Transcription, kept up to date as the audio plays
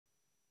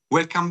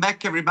Welcome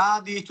back,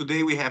 everybody.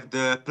 Today we have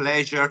the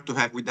pleasure to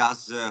have with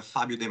us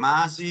Fabio De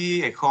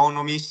Masi,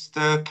 economist,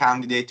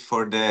 candidate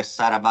for the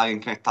Sarah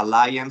Wagenknecht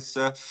Alliance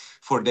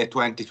for the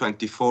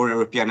 2024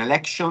 European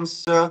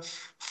elections,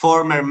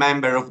 former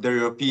member of the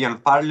European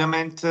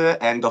Parliament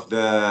and of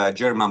the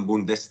German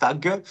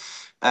Bundestag.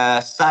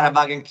 Sarah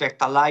Wagenknecht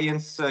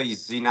Alliance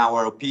is, in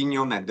our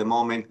opinion, at the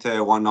moment,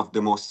 one of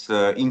the most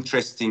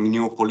interesting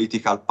new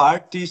political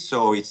parties.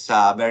 So it's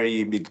a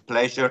very big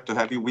pleasure to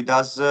have you with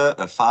us,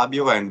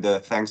 Fabio, and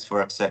thanks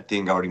for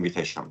accepting our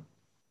invitation.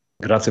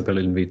 Grazie per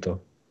l'invito.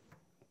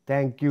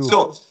 Thank you.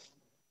 So,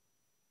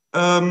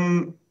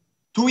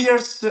 2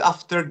 years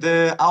after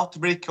the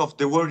outbreak of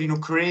the war in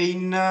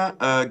Ukraine,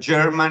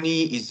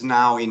 Germany is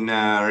now in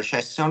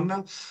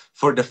recession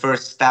for the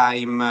first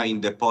time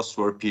in the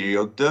post-war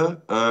period.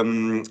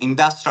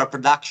 Industrial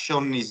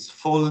production is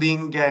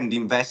falling and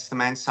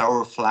investments are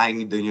all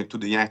flying to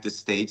the United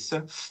States.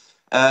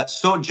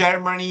 So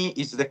Germany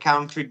is the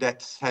country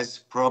that has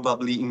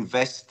probably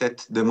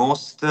invested the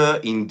most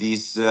in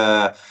this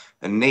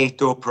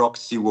NATO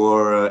proxy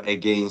war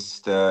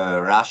against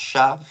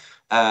Russia.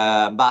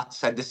 But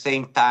at the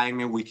same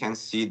time, we can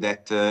see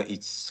that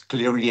it's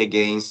clearly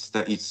against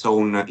its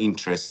own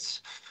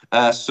interests.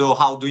 So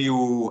how do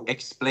you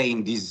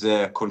explain this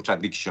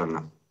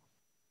contradiction?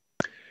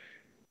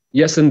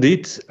 Yes,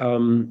 indeed.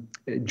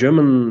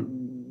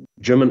 German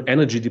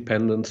energy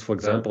dependence, for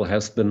example,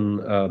 has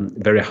been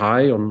very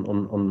high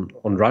on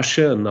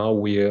Russia, and now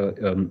we are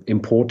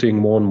importing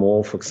more and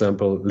more, for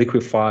example,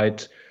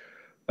 liquefied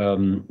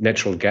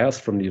natural gas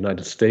from the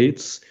United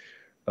States,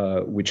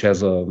 which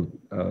has a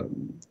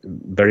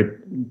very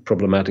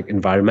problematic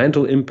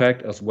environmental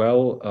impact as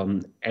well.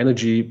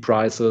 Energy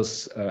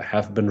prices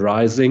have been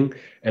rising,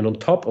 and on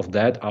top of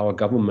that, our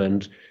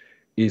government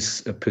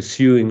is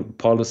pursuing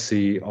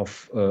policy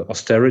of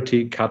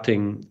austerity,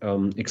 cutting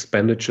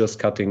expenditures,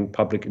 cutting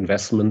public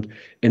investment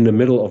in the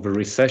middle of a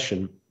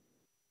recession.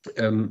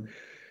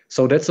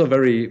 So that's a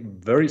very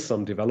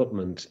worrisome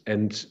development,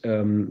 and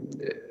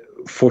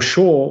for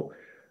sure,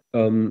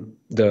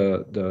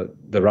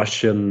 the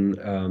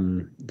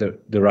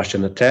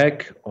Russian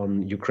attack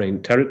on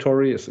Ukraine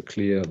territory is a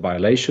clear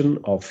violation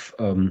of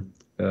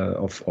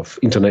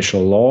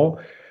international law.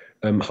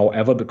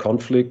 However, the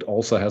conflict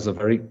also has a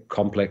very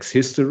complex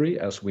history,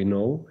 as we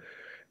know,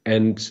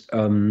 and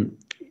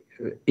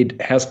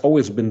it has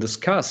always been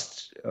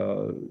discussed,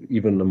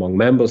 even among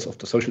members of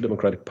the Social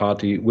Democratic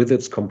Party, with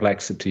its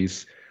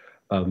complexities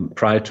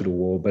prior to the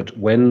war. But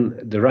when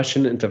the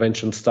Russian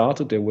intervention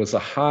started, there was a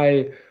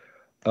high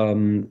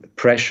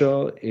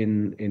pressure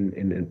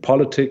in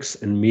politics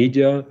and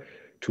media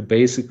to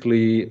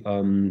basically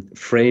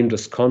frame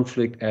this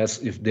conflict as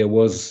if there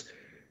was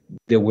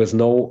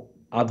no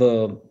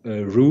other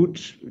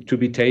route to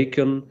be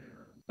taken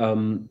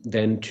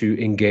than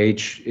to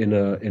engage in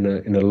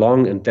a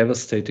long and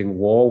devastating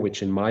war,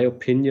 which, in my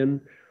opinion,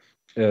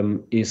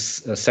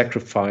 is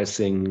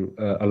sacrificing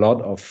a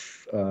lot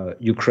of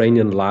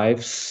Ukrainian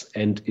lives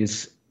and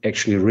is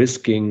actually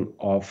risking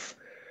of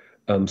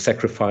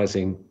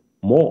sacrificing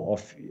more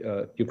of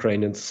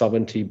Ukrainian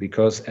sovereignty,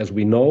 because, as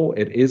we know,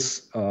 it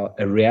is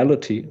a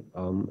reality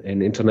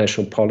in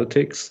international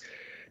politics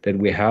that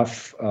we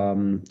have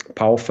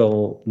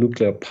powerful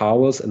nuclear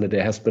powers, and that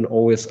there has been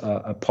always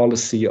a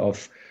policy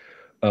of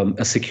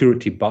a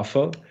security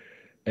buffer.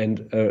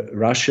 And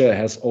Russia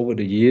has, over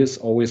the years,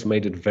 always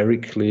made it very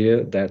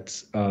clear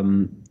that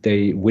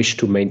they wish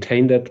to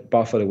maintain that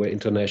buffer. There were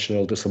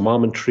international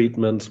disarmament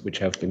treatments, which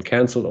have been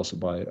cancelled also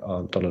by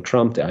Donald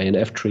Trump, the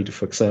INF Treaty,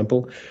 for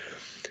example.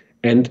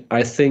 And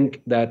I think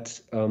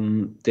that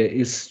there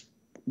is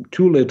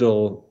too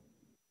little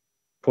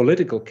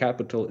political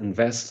capital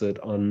invested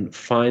on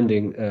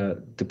finding a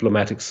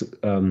diplomatic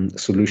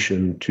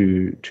solution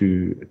to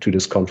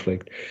this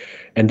conflict.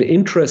 And the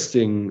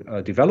interesting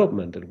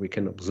development that we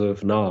can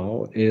observe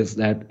now is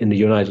that in the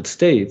United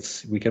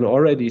States, we can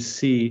already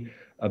see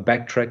a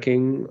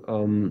backtracking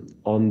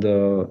on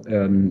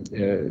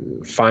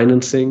the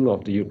financing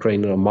of the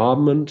Ukrainian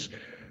armament.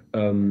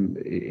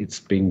 It's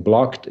being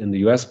blocked in the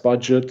US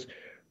budget.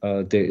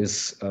 There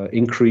is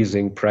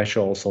increasing pressure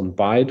also on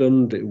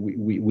Biden.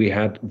 We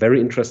had very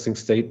interesting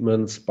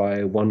statements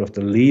by one of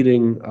the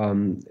leading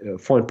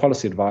foreign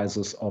policy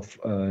advisors of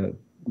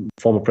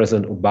former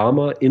President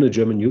Obama in a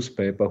German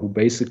newspaper, who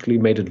basically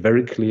made it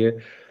very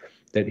clear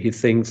that he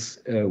thinks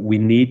we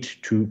need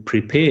to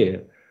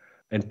prepare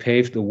and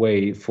pave the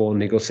way for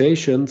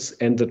negotiations.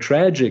 And the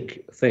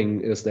tragic thing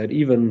is that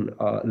even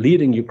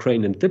leading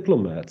Ukrainian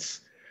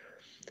diplomats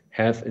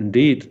have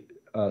indeed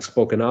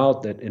spoken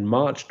out that in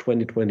March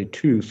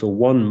 2022, so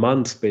 1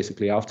 month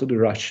basically after the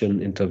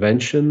Russian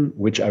intervention,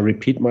 which I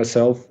repeat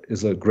myself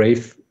is a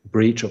grave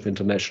breach of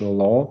international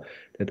law,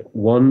 that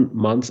 1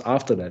 month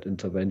after that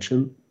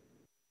intervention,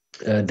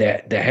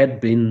 there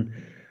had been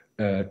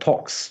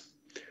talks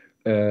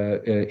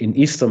in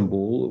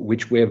Istanbul,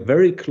 which were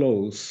very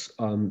close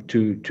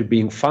to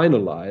being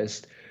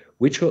finalized,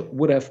 which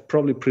would have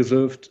probably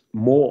preserved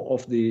more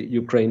of the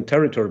Ukraine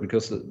territory,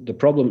 because the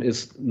problem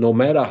is, no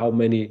matter how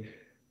many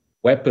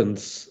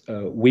weapons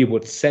we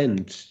would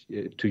send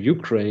to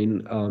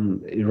Ukraine,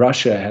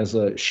 Russia has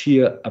a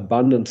sheer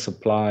abundant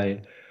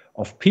supply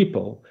of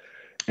people.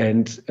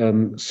 And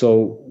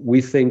so we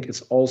think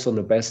it's also in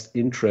the best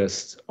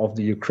interest of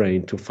the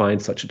Ukraine to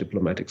find such a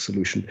diplomatic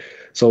solution.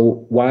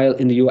 So while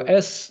in the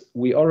US,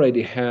 we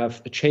already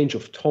have a change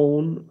of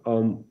tone,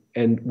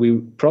 and we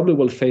probably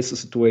will face a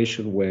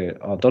situation where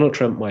Donald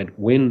Trump might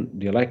win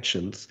the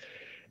elections,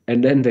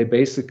 and then they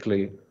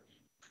basically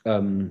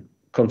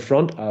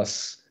confront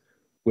us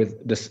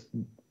with this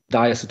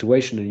dire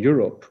situation in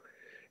Europe.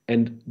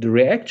 And the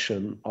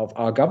reaction of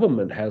our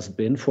government has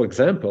been, for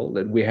example,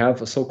 that we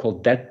have a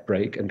so-called debt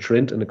brake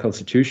enshrined in the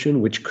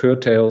constitution, which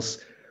curtails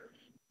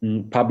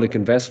public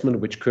investment,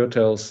 which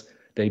curtails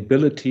the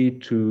ability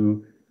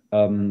to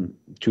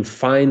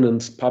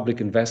finance public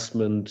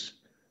investment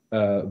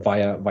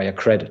via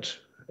credit.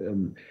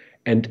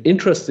 And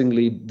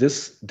interestingly,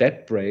 this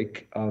debt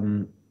brake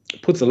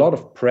puts a lot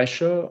of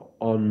pressure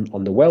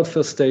on the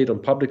welfare state, on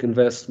public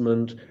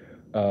investment.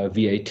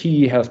 VAT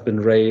has been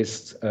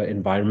raised,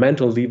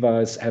 environmental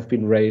levies have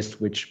been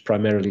raised, which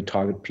primarily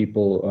target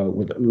people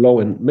with low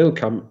and middle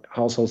income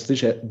households.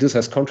 This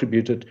has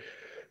contributed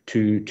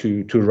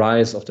to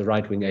rise of the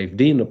right-wing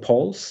AfD in the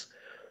polls.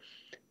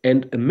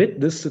 And amid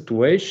this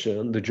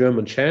situation, the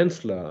German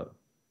chancellor,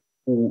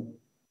 who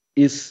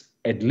is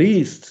at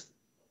least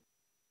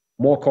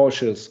more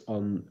cautious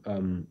on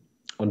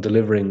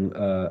delivering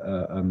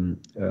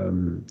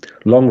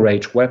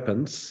long-range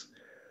weapons,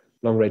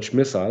 long-range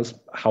missiles.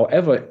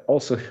 However,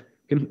 also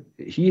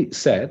he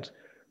said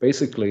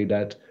basically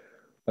that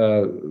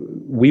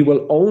we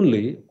will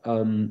only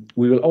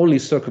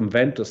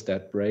circumvent this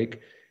debt brake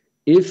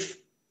if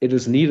it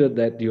is needed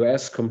that the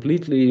US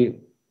completely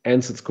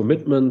ends its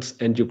commitments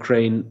and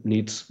Ukraine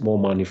needs more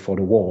money for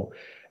the war.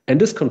 And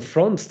this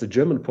confronts the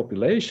German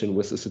population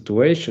with a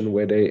situation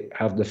where they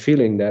have the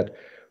feeling that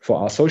for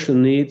our social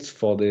needs,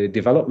 for the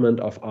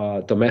development of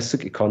our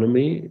domestic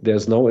economy,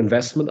 there's no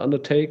investment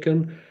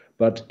undertaken.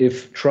 But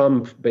if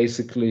Trump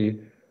basically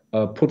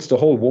puts the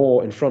whole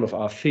war in front of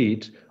our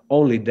feet,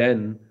 only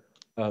then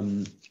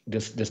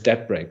this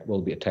debt brake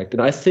will be attacked.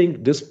 And I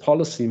think this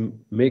policy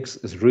mix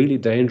is really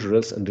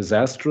dangerous and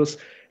disastrous.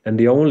 And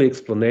the only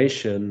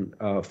explanation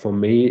for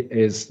me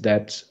is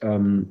that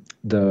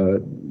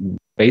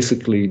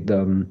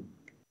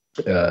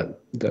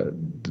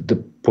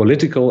the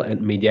political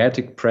and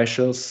mediatic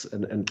pressures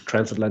and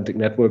transatlantic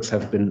networks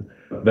have been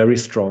very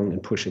strong in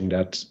pushing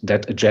that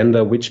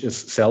agenda, which is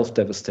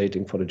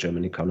self-devastating for the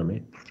German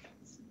economy.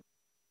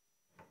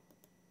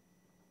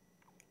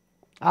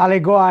 Ali,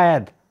 go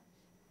ahead.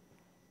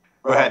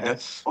 Go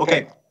ahead.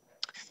 Okay.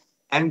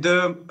 And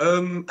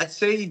I'd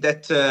say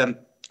that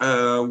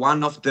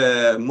one of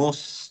the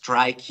most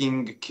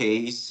striking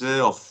case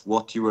of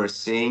what you were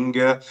saying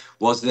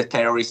was the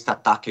terrorist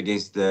attack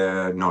against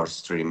the Nord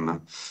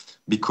Stream.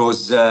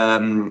 Because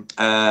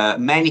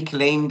many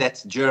claim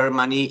that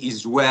Germany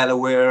is well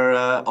aware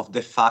of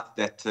the fact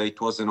that it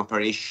was an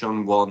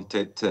operation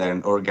wanted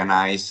and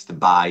organized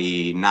by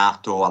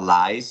NATO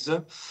allies.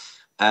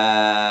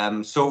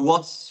 So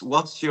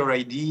what's your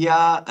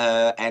idea,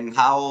 and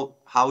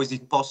how is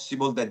it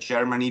possible that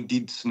Germany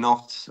did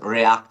not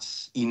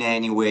react in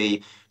any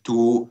way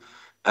to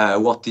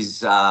what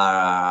is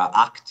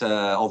act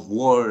of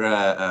war,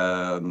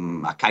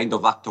 a kind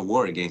of act of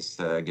war against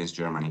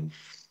Germany?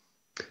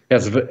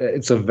 Yes,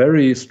 it's a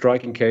very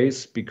striking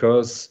case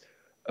because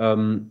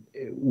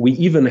we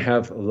even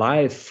have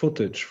live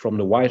footage from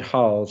the White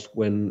House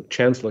when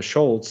Chancellor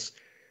Scholz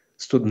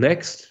stood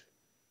next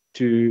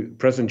to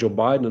President Joe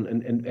Biden,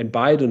 and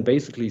Biden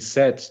basically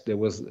said, there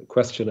was a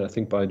question, I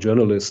think, by a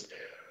journalist,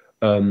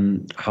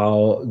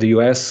 how the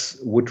US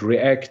would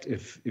react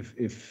if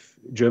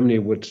Germany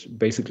would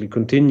basically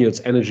continue its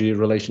energy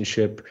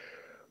relationship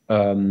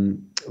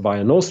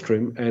via Nord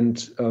Stream.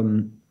 And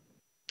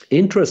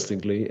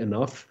interestingly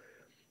enough,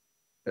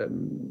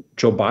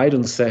 Joe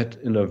Biden said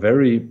in a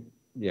very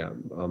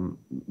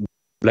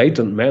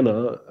blatant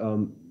manner,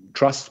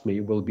 trust me,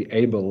 we'll be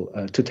able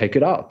to take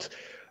it out.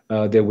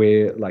 There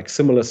were like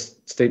similar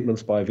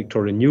statements by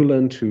Victoria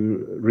Nuland,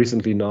 who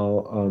recently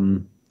now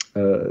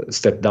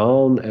stepped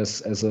down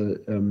as a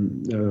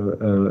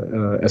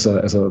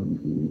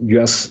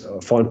U.S.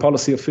 foreign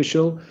policy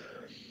official.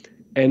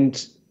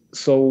 And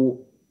so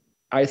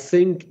I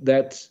think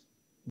that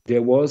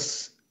there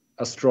was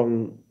a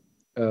strong,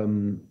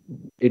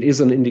 it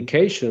is an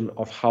indication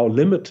of how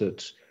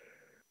limited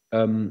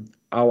our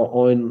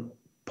own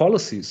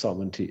policy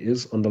sovereignty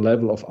is on the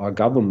level of our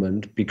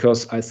government,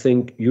 because I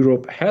think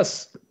Europe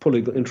has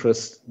political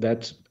interests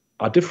that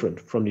are different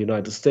from the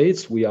United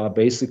States. We are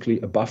basically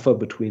a buffer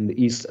between the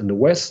East and the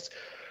West.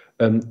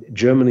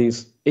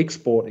 Germany's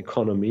export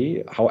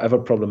economy, however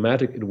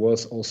problematic it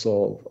was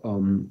also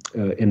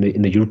in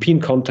the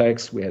European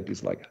context, we had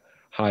these like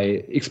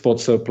high export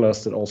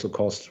surplus that also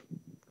caused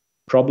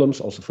problems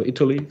also for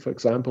Italy, for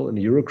example, in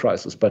the Euro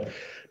crisis. But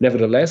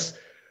nevertheless,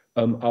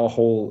 our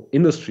whole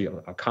industry,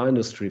 our car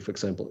industry, for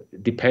example,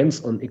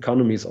 depends on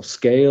economies of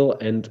scale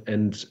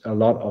and a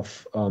lot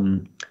of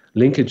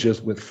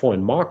linkages with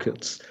foreign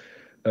markets,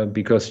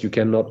 because you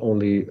can not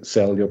only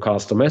sell your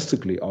cars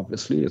domestically,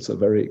 obviously, it's a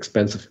very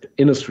expensive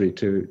industry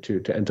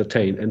to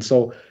entertain. And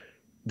so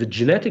the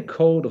genetic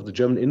code of the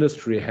German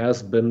industry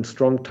has been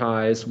strong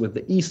ties with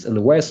the East and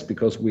the West,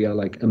 because we are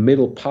like a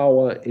middle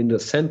power in the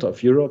center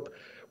of Europe.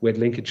 We had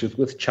linkages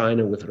with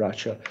China, with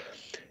Russia.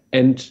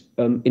 And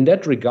in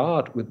that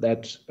regard, with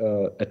that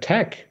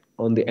attack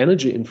on the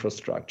energy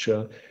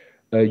infrastructure,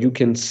 you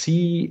can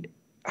see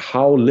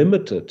how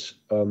limited,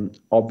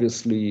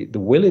 obviously, the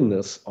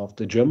willingness of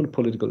the German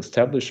political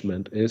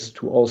establishment is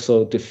to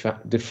also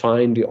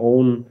define their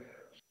own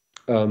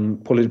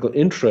political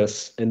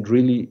interests and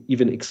really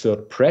even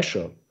exert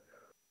pressure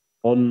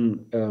on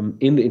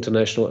in the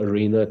international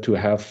arena to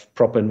have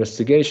proper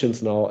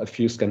investigations. Now, a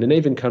few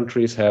Scandinavian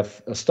countries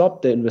have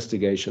stopped their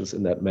investigations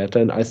in that matter,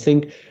 and I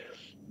think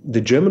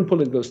the German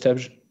political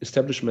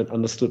establishment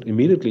understood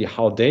immediately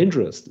how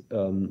dangerous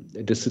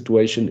this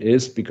situation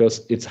is,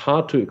 because it's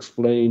hard to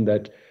explain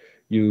that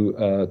you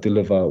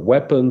deliver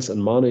weapons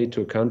and money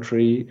to a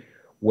country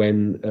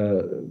when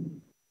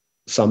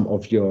some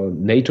of your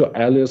NATO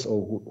allies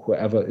or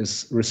whoever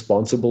is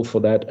responsible for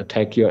that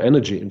attack your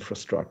energy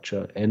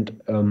infrastructure. And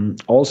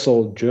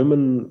also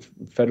German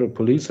federal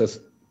police has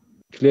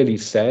clearly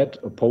said,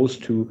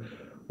 opposed to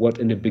what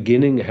in the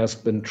beginning has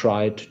been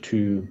tried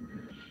to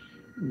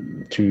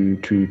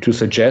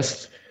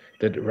suggest,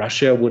 that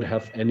Russia would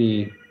have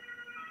any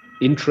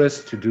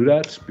interest to do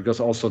that,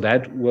 because also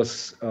that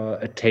was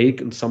a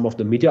take in some of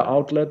the media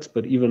outlets,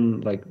 but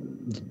even like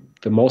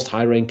the most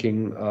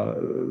high-ranking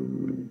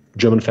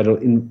German federal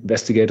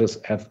investigators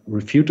have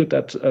refuted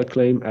that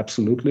claim,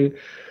 absolutely.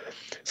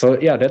 So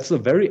yeah, that's a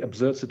very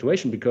absurd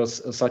situation,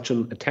 because such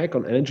an attack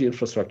on energy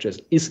infrastructure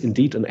is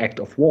indeed an act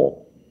of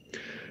war.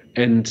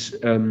 And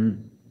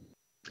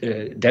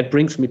that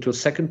brings me to a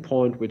second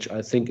point, which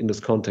I think in this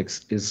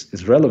context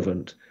is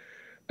relevant.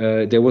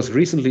 There was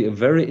recently a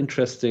very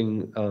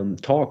interesting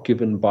talk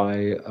given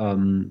by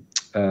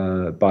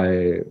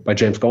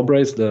James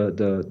Galbraith,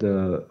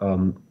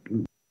 the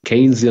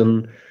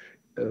Keynesian,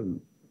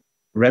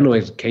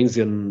 renowned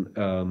Keynesian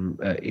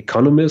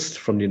economist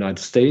from the United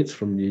States,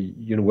 from the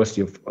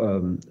University of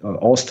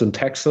Austin,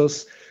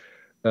 Texas.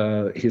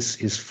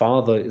 His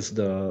father is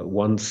the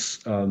once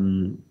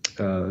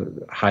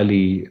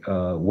highly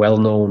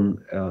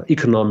well-known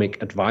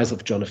economic advisor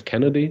of John F.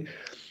 Kennedy.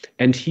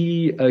 And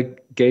he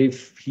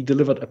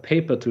delivered a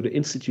paper to the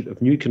Institute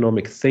of New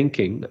Economic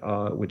Thinking,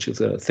 which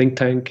is a think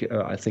tank,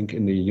 I think,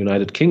 in the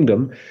United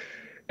Kingdom,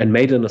 and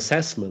made an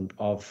assessment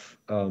of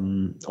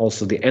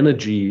also the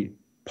energy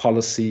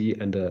policy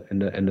and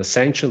the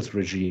sanctions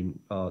regime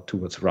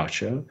towards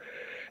Russia.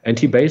 And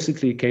he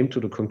basically came to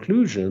the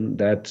conclusion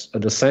that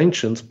the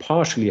sanctions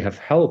partially have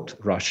helped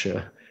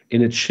Russia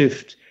in its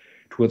shift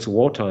towards a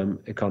wartime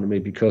economy,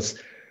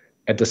 because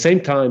at the same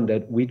time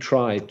that we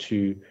try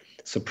to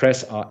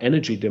suppress our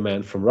energy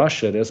demand from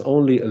Russia, there's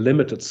only a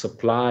limited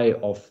supply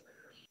of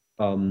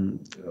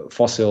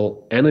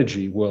fossil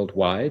energy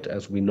worldwide,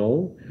 as we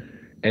know,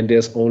 and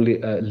there's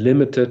only a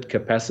limited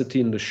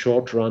capacity in the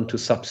short run to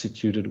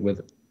substitute it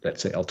with,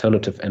 let's say,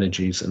 alternative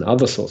energies and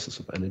other sources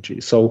of energy.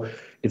 So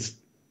it's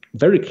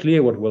very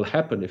clear what will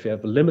happen if you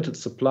have a limited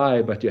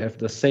supply, but you have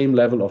the same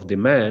level of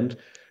demand.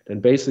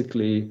 Then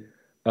basically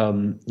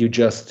you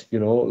just,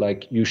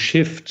 you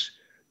shift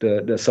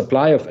the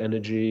supply of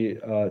energy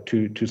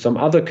to some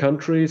other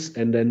countries,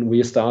 and then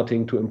we are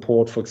starting to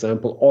import, for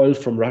example, oil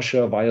from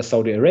Russia via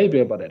Saudi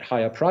Arabia, but at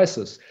higher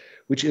prices,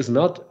 which is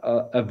not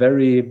a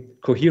very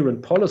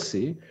coherent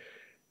policy.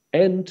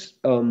 And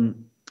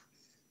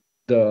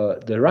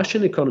the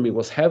Russian economy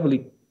was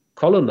heavily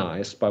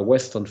colonized by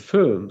Western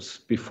firms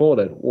before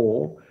that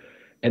war,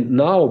 and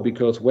now,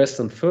 because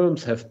Western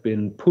firms have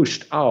been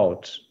pushed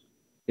out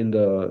in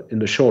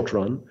the short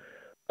run,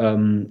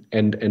 and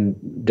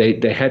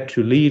they had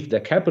to leave their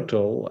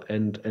capital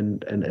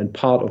and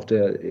part of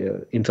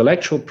their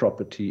intellectual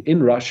property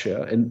in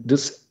Russia, and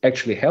this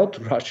actually helped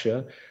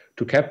Russia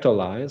to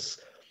capitalize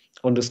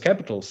on this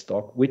capital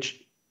stock,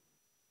 which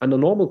under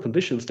normal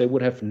conditions they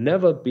would have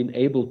never been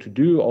able to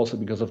do, also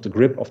because of the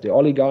grip of the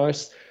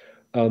oligarchs,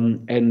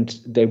 and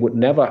they would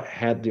never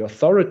had the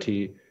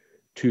authority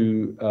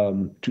to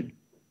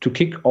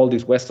kick all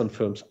these Western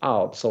firms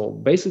out. So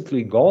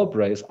basically,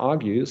 Galbraith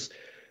argues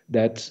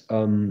that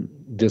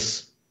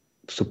this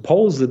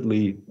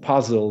supposedly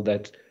puzzle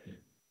that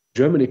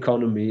German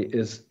economy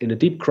is in a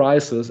deep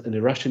crisis and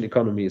the Russian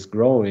economy is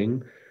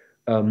growing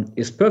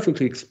is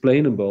perfectly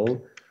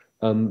explainable,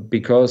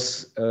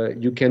 because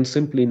you can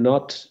simply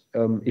not,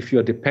 if you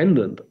are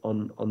dependent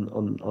on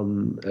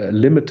a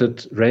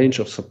limited range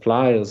of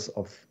suppliers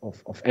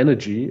of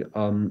energy,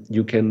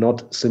 you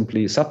cannot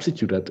simply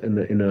substitute that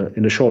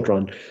in a short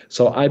run.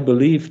 So I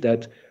believe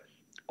that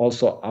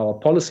also our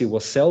policy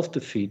was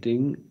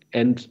self-defeating.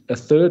 And a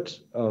third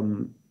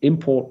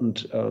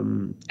important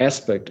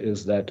aspect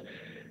is that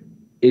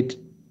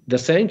the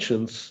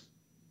sanctions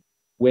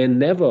were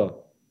never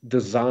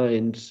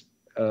designed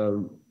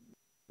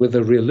with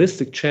a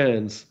realistic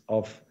chance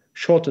of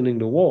shortening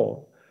the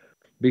war,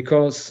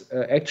 because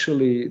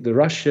actually the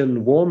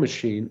Russian war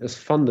machine is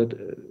funded.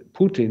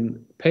 Putin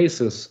pays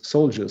his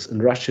soldiers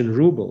in Russian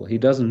ruble. He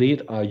doesn't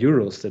need our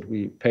euros that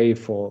we pay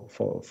for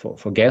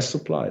gas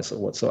supplies or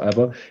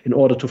whatsoever in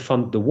order to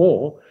fund the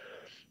war.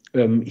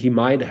 He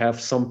might have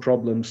some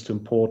problems to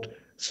import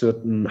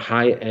certain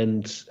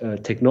high-end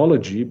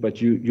technology,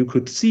 but you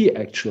could see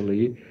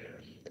actually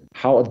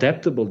how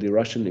adaptable the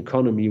Russian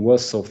economy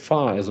was so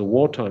far as a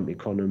wartime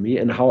economy,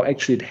 and how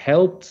actually it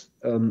helped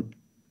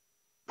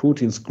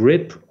Putin's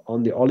grip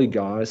on the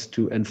oligarchs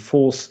to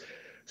enforce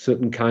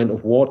certain kind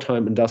of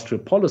wartime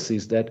industrial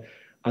policies that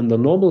under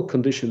normal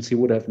conditions he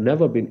would have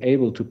never been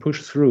able to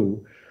push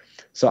through.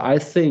 So I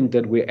think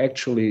that we're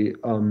actually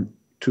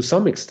to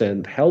some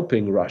extent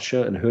helping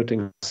Russia and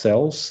hurting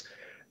ourselves,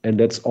 and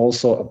that's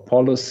also a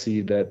policy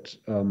that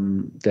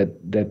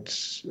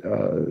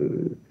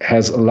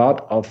has a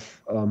lot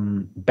of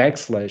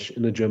backslash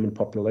in the German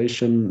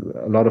population.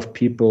 A lot of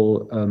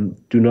people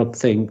do not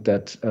think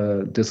that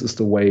this is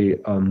the way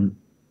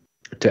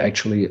to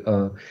actually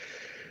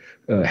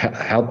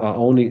help our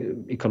own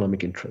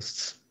economic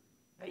interests.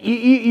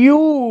 You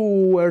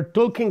were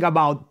talking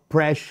about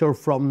pressure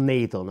from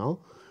NATO, no?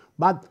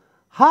 But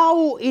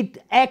how it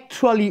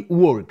actually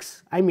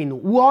works? I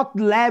mean, what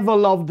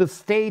level of the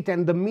state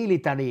and the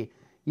military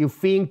you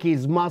think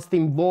is most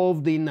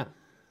involved in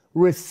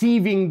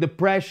receiving the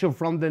pressure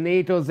from the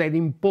NATOs and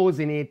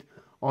imposing it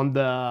on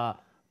the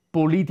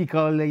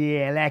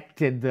politically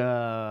elected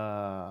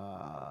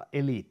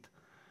elite?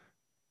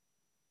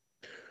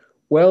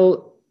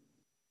 Well,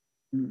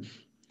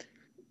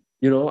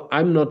 you know,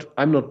 I'm not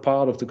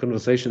part of the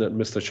conversation that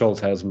Mr.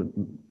 Scholz has with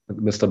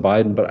Mr.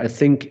 Biden, but I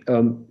think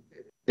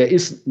there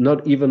is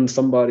not even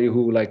somebody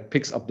who like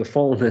picks up the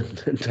phone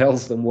and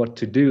tells them what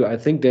to do. I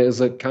think there is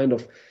a kind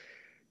of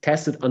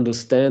tacit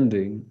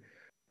understanding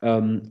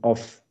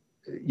of,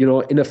 you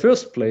know, in the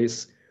first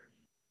place,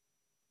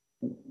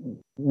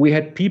 we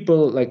had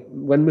people like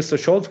when Mr.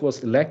 Scholz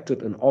was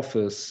elected in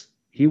office,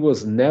 he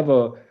was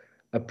never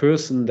a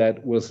person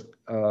that was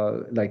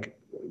like,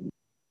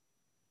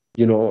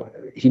 you know,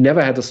 he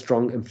never had a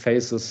strong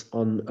emphasis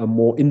on a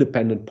more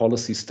independent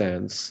policy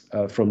stance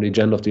from the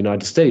agenda of the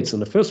United States in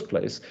the first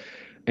place.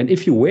 And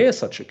if you were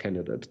such a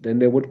candidate, then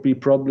there would be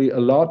probably a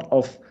lot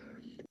of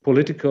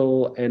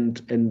political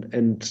and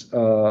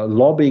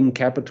lobbying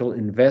capital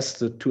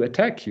invested to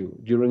attack you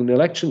during an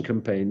election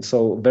campaign.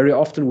 So very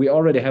often we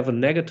already have a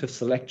negative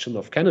selection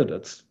of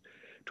candidates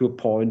to a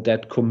point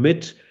that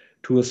commit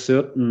to a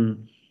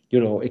certain, you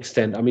know,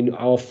 extent. I mean,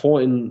 our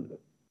foreign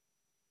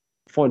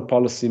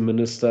policy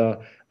minister,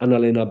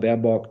 Annalena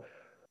Baerbock,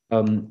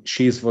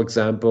 she's, for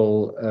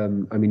example,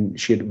 I mean,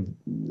 she had,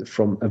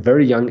 from a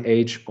very young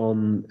age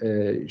on,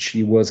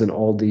 she was in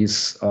all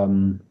these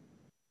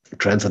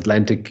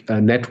transatlantic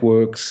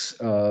networks,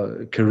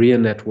 career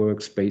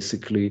networks,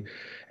 basically.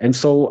 And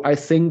so I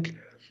think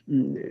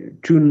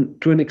to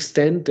an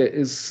extent there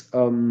is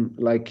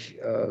like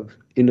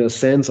in a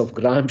sense of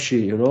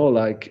Gramsci, you know,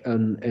 like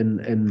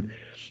an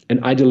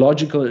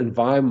ideological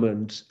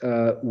environment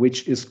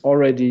which is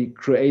already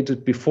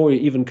created before you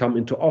even come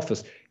into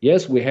office.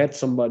 Yes, we had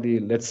somebody,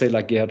 let's say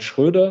like Gerhard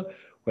Schröder,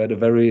 who had a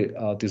very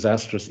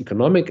disastrous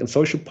economic and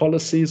social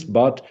policies,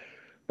 but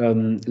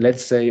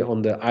let's say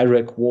on the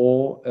Iraq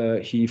war,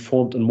 he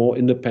formed a more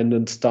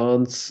independent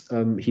stance.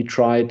 He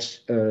tried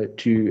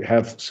to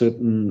have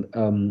certain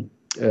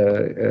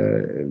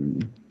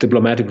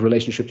diplomatic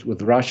relationships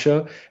with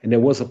Russia, and there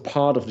was a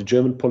part of the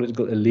German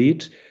political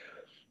elite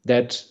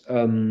that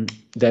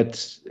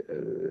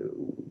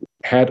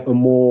had a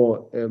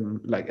more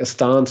like a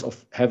stance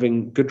of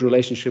having good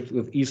relationships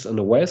with East and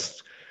the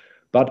West.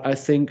 But I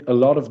think a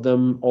lot of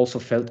them also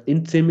felt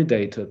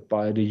intimidated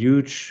by the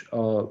huge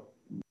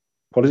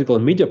political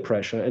and media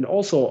pressure, and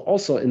also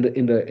in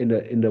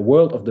the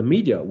world of the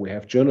media, we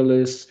have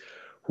journalists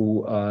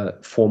who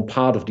form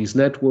part of these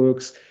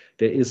networks.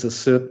 There is a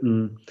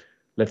certain,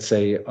 let's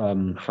say,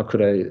 how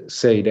could I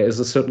say? There is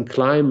a certain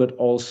climate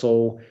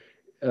also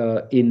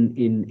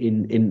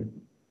in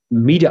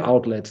media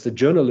outlets. The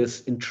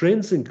journalists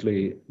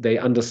intrinsically they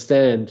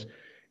understand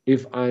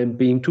if I'm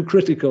being too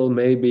critical,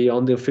 maybe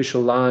on the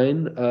official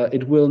line,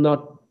 it will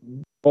not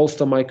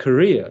bolster my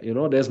career. You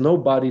know, there's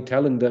nobody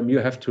telling them you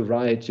have to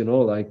write, you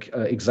know, like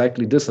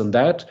exactly this and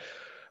that.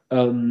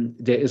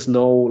 There is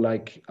no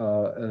like,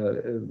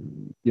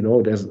 you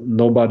know, there's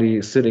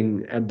nobody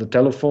sitting at the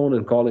telephone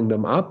and calling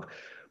them up,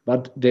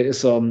 but there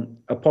is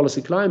a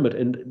policy climate.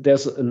 And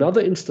there's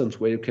another instance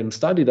where you can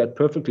study that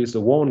perfectly is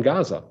the war in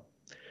Gaza.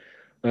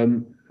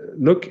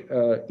 Look,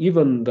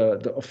 even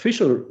the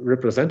official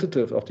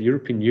representative of the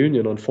European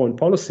Union on foreign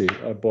policy,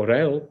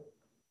 Borrell,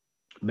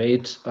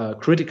 made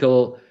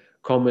critical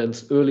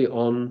comments early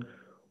on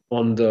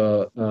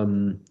the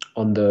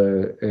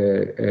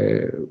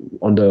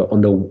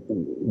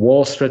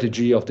war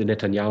strategy of the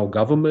Netanyahu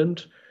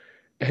government.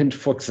 And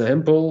for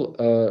example,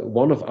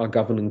 one of our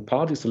governing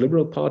parties, the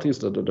Liberal parties,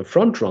 the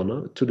front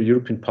runner to the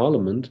European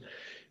Parliament,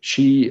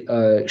 she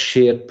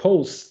shared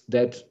posts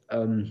that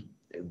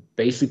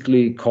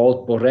basically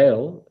called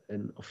Borrell,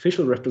 an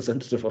official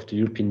representative of the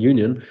European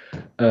Union,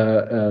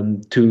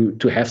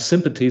 to have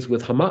sympathies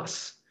with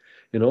Hamas.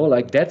 You know,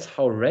 like that's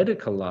how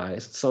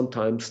radicalized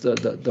sometimes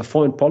the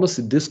foreign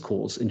policy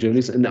discourse in Germany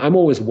is. And I'm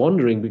always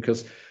wondering,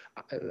 because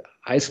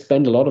I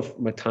spend a lot of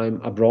my time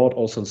abroad,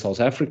 also in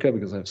South Africa,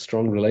 because I have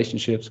strong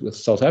relationships with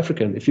South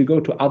Africa. And if you go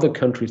to other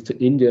countries, to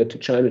India, to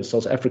China, to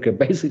South Africa,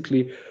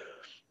 basically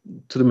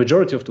to the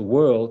majority of the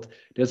world,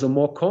 there's a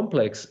more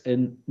complex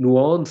and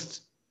nuanced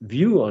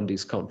view on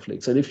these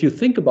conflicts. And if you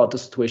think about the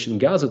situation in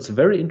Gaza, it's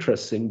very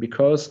interesting,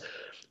 because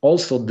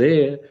also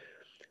there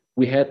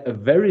we had a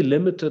very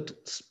limited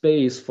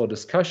space for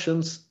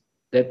discussions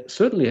that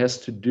certainly has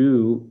to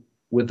do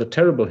with the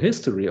terrible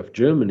history of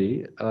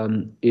Germany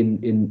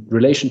in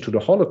relation to the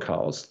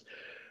Holocaust.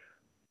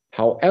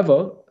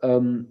 However,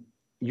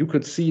 you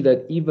could see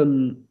that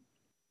even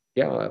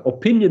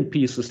opinion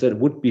pieces that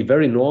would be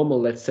very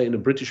normal, let's say in a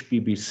British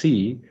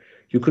BBC,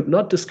 you could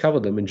not discover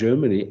them in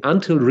Germany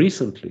until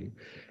recently.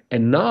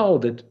 And now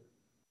that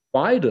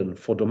Biden,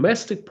 for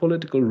domestic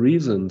political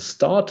reasons,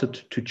 started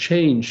to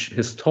change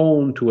his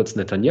tone towards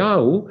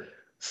Netanyahu,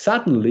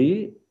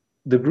 suddenly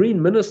the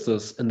Green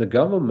ministers in the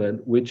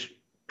government, which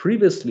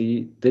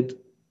previously did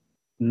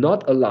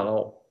not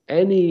allow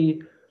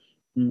any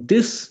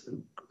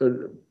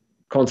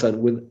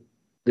concern with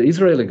the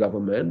Israeli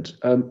government,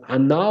 are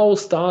now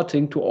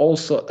starting to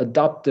also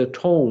adapt their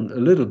tone a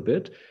little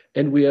bit.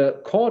 And we are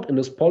caught in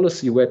this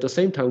policy where at the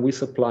same time we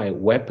supply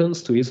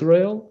weapons to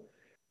Israel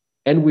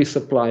and we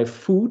supply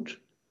food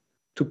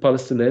to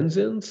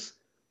Palestinians,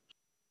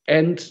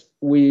 and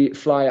we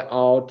fly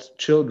out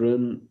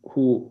children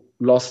who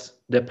lost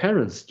their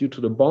parents due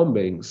to the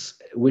bombings,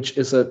 which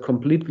is a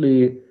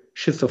completely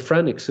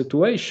schizophrenic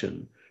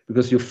situation,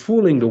 because you're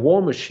fooling the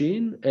war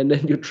machine and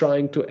then you're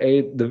trying to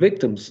aid the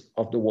victims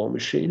of the war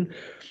machine.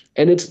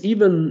 And it's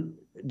even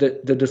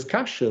the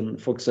discussion,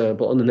 for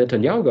example, on the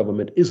Netanyahu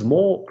government is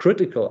more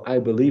critical, I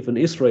believe, in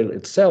Israel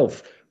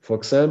itself. For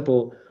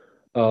example,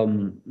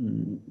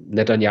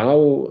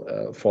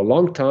 Netanyahu for a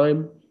long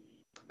time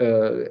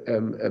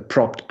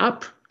propped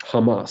up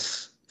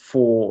Hamas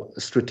for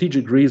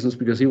strategic reasons,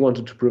 because he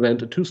wanted to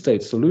prevent a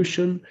two-state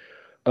solution.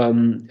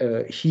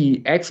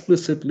 He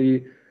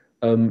explicitly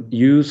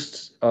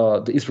used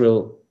the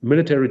Israel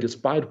military,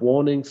 despite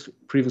warnings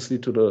previously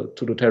to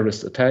the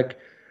terrorist attack,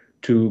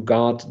 to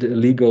guard the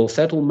illegal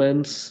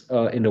settlements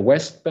in the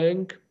West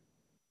Bank.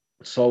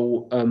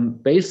 So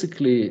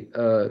basically,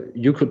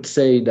 you could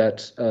say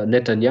that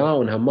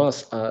Netanyahu and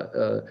Hamas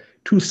are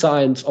two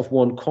sides of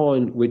one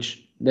coin,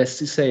 which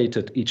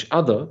necessitated each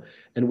other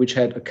and which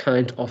had a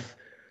kind of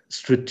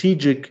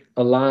strategic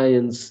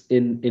alliance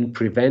in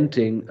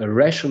preventing a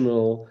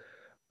rational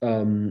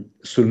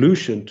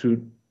solution to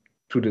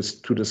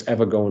this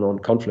ever going on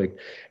conflict.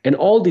 And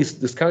all these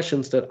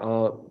discussions that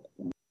are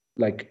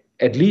like,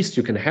 at least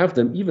you can have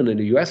them even in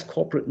the US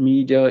corporate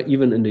media,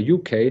 even in the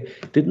UK,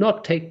 did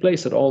not take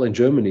place at all in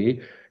Germany.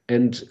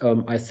 And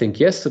I think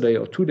yesterday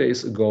or 2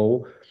 days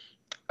ago,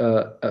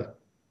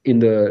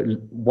 in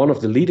one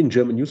of the leading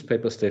German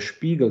newspapers, Der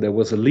Spiegel, there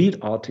was a lead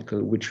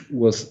article which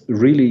was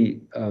really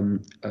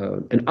an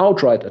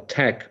outright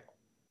attack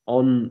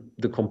on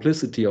the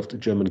complicity of the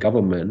German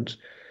government.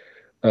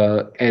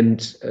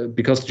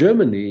 Because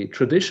Germany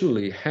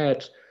traditionally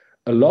had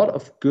a lot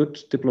of good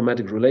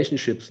diplomatic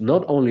relationships,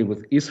 not only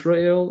with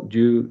Israel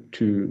due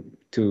to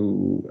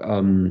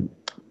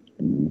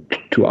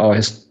our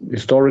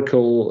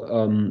historical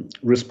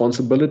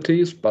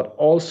responsibilities, but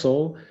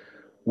also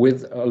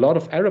with a lot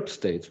of Arab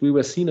states. We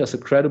were seen as a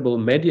credible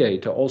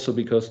mediator, also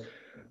because,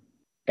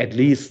 at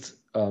least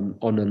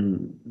on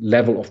a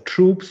level of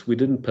troops, we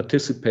didn't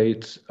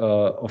participate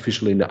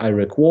officially in the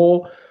Iraq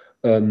War.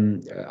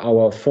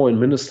 Our foreign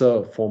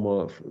minister,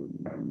 former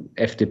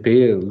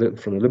FDP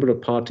from the Liberal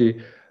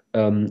Party,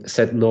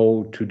 said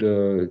no to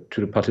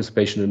the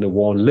participation in the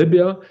war in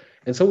Libya,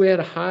 and so we had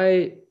a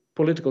high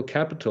political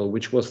capital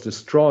which was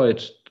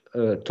destroyed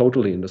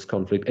totally in this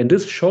conflict. And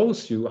this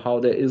shows you how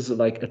there is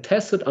like a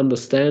tacit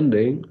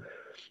understanding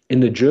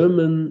in the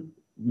German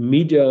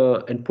media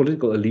and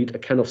political elite, a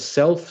kind of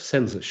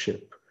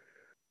self-censorship,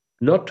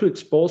 not to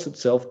expose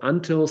itself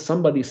until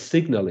somebody's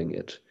signaling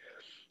it.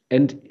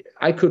 And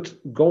I could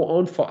go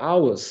on for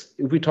hours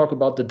if we talk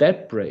about the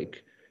debt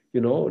brake.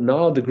 You know,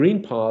 now the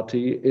Green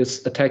Party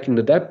is attacking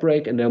the debt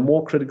brake, and there are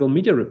more critical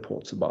media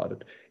reports about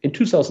it. In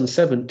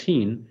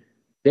 2017,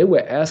 they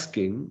were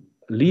asking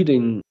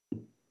leading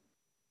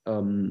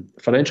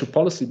financial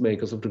policy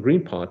makers of the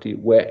Green Party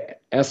were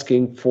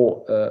asking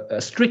for a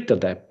stricter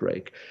debt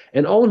brake,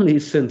 and only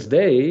since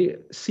they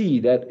see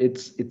that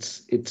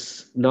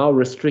it's now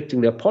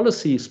restricting their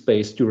policy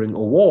space during a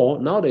war,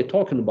 now they're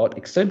talking about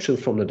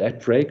exemptions from the debt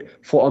brake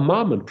for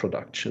armament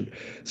production.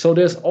 So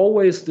there's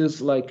always this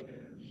like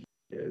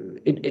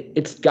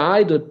it's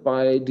guided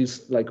by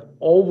these like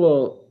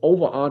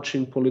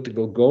overarching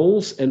political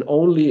goals, and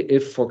only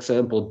if, for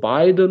example,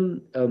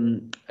 Biden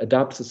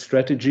adopts a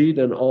strategy,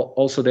 then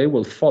also they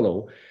will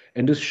follow.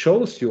 And this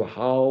shows you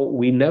how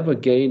we never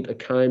gained a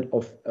kind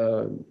of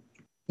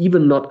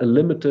even not a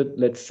limited,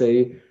 let's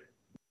say,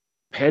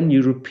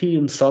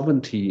 pan-European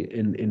sovereignty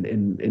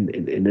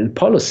in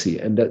policy.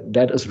 And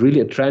that is really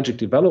a tragic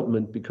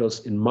development,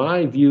 because in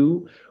my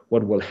view,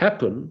 what will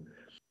happen,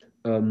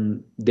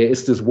 there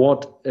is this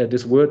word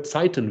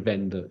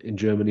Zeitenwende in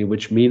Germany,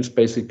 which means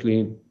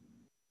basically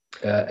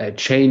a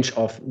change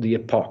of the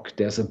epoch.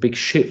 There's a big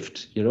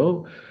shift,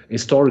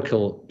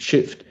 historical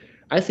shift.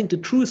 I think the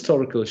true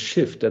historical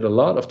shift that a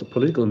lot of the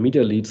political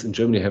media elites in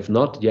Germany have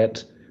not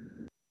yet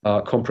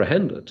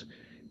comprehended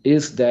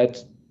is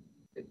that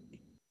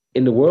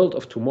in the world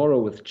of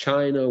tomorrow, with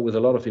China, with a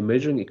lot of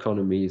emerging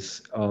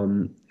economies,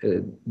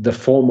 the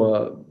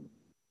former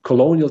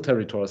colonial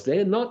territories, they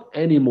are not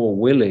anymore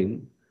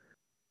willing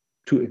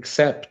to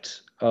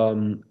accept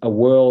a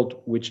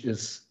world which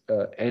is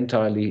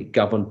entirely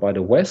governed by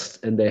the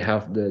West, and they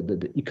have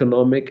the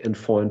economic and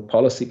foreign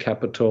policy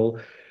capital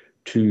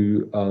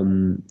to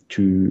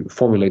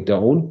formulate their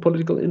own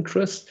political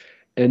interests.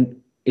 And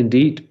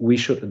indeed, we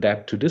should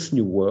adapt to this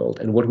new world.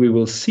 And what we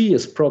will see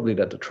is probably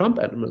that the Trump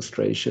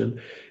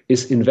administration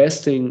is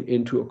investing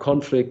into a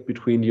conflict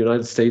between the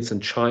United States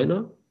and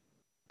China.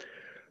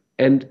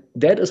 And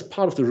that is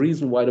part of the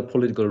reason why the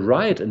political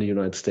right in the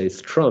United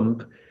States,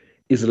 Trump,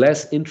 is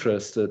less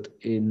interested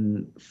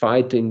in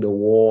fighting the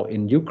war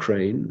in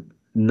Ukraine,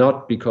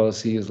 not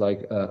because he is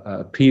like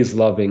a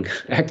peace-loving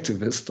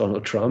activist,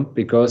 Donald Trump,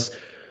 because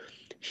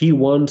he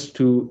wants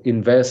to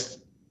invest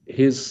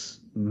his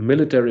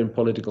military and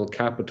political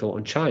capital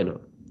on China,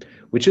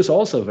 which is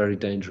also a very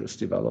dangerous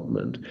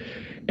development.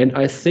 And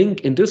I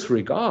think in this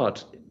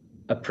regard,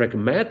 a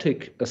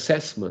pragmatic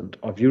assessment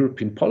of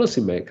European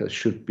policymakers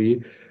should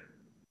be,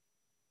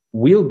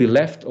 we'll be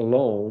left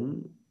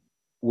alone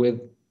with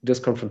this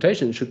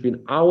confrontation. It should be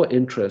in our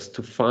interest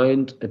to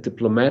find a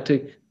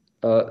diplomatic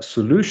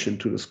solution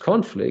to this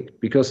conflict,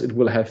 because it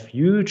will have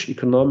huge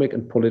economic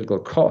and political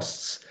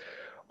costs,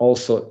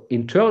 also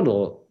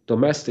internal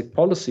domestic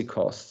policy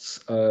costs.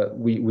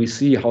 We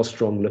see how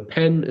strong Le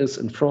Pen is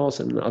in France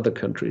and in other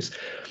countries.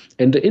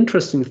 And the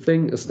interesting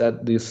thing is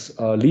that this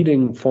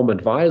leading former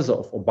advisor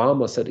of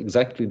Obama said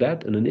exactly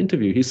that in an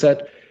interview. He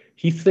said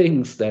he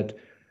thinks that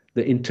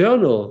the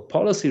internal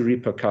policy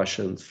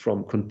repercussions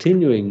from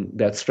continuing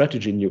that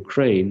strategy in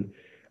Ukraine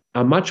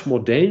are much more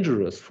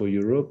dangerous for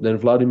Europe than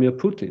Vladimir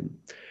Putin.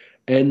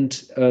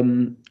 And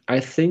I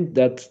think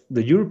that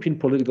the European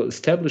political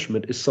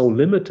establishment is so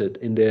limited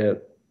in their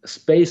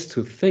space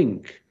to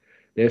think.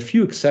 There are a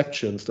few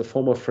exceptions. The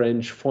former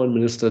French Foreign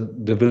Minister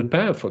de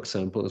Villepin, for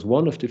example, is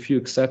one of the few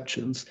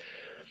exceptions,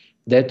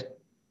 that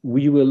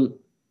we will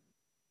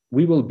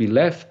be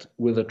left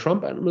with a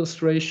Trump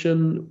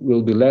administration,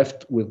 we'll be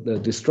left with the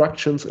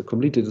destructions, a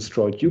completely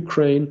destroyed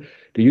Ukraine,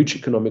 the huge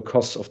economic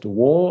costs of the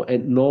war,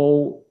 and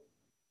no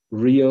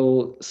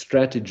real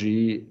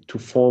strategy to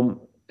form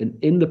an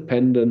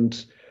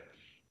independent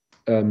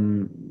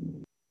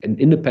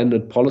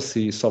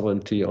policy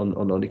sovereignty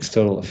on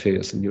external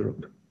affairs in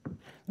Europe.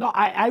 No,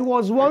 I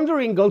was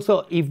wondering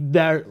also if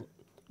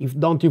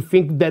don't you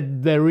think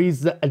that there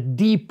is a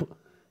deep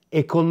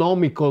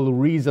economical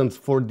reasons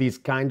for this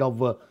kind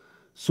of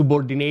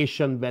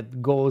subordination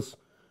that goes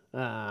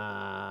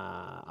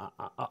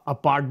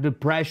apart the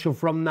pressure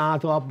from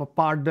NATO,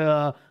 apart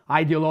the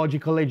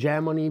ideological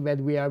hegemony that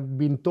we have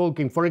been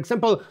talking. For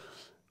example,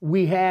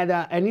 we had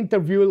an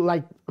interview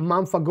like a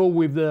month ago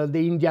with the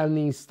Indian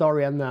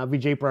historian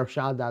Vijay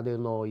Prashad. I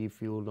don't know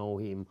if you know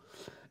him.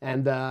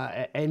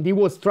 And he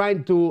was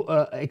trying to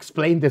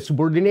explain the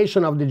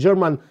subordination of the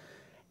German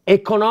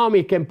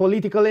economic and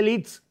political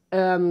elites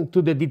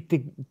to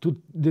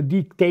the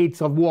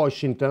dictates of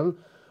Washington,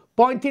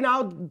 pointing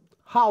out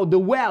how the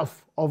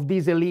wealth of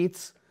these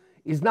elites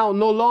is now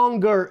no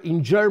longer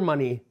in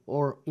Germany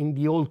or in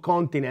the old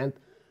continent,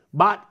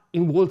 but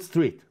in Wall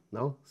Street.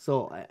 No?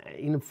 So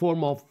in the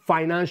form of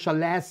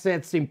financial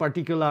assets, in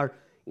particular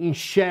in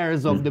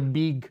shares of the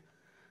big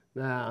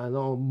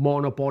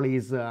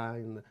monopolies,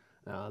 the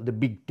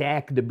big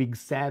tech, the big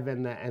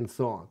seven, and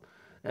so on.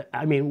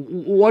 I mean,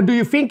 what do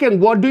you think, and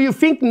what do you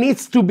think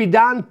needs to be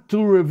done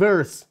to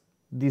reverse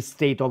this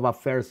state of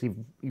affairs, if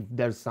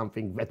there's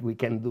something that we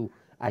can do,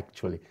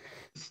 actually?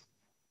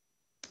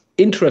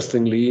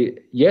 Interestingly,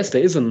 yes,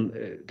 there is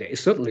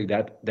certainly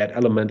that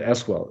element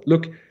as well.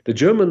 Look, the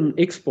German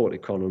export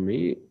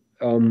economy,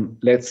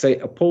 let's say,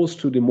 opposed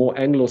to the more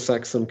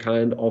Anglo-Saxon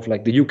kind of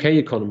like the UK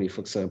economy,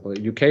 for example.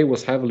 The UK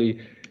was heavily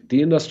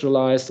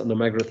deindustrialized under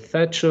Margaret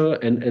Thatcher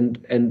and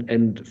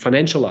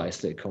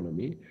financialized the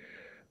economy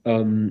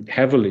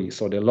heavily.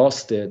 So they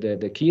lost their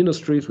key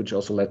industries, which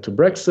also led to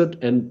Brexit,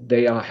 and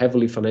they are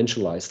heavily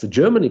financialized. The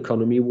German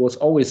economy was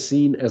always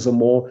seen as a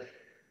more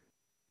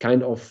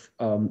kind of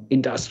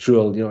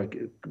industrial, like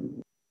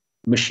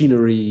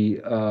machinery,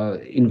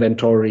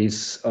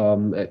 inventories,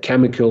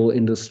 chemical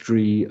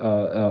industry,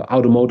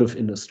 automotive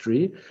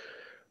industry.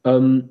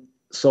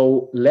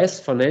 So less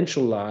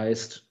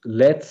financialized,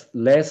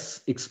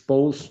 less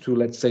exposed to,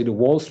 let's say, the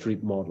Wall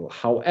Street model.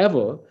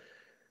 However,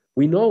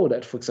 we know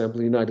that, for example,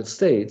 the United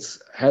States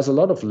has a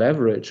lot of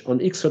leverage on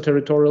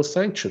extraterritorial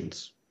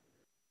sanctions.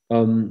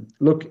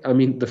 Look, I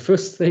mean, the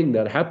first thing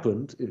that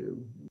happened,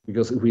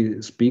 because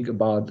we speak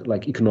about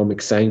like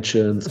economic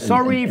sanctions.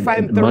 Sorry if I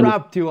and money.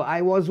 interrupt you.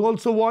 I was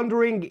also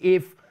wondering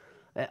if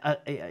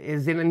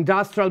is an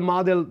industrial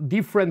model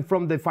different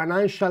from the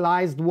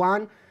financialized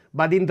one,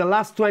 but in the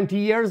last 20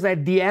 years,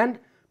 at the end,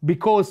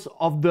 because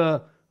of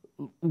the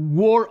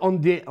war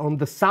on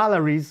the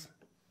salaries,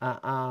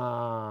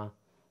 I'm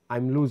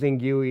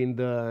losing you in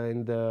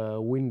the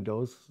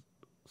windows.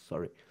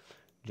 Sorry,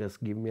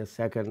 just give me a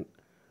second.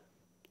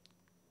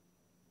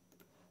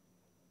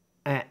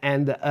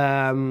 And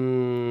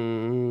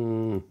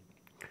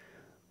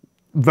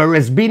there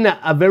has been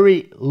a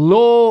very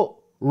low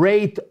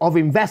rate of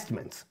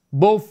investments,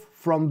 both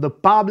from the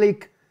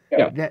public,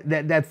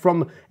 that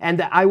from,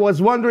 and I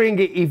was wondering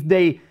if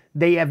they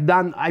have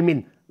done. I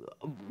mean,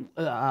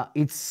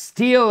 it's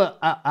still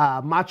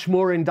a much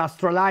more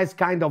industrialized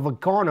kind of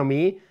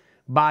economy,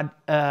 but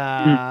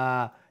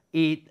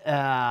it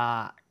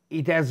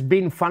has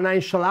been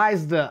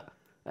financialized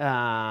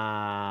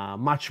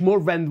much more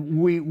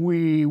than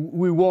we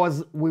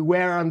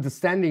were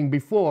understanding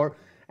before,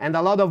 and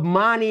a lot of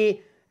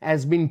money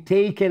has been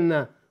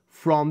taken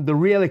from the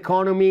real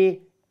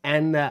economy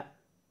and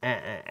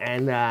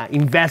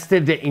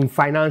invested in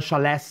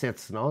financial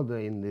assets, no,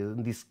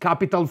 in this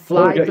capital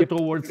flight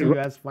towards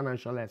U.S.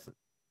 financial assets.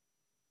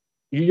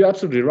 You're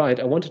absolutely right.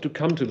 I wanted to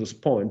come to this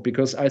point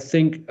because I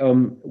think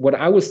what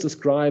I was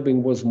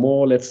describing was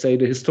more, let's say,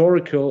 the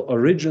historical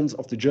origins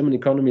of the German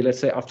economy, let's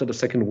say after the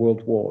Second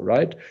World War,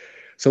 right?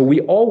 So we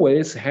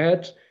always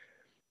had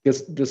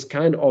this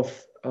kind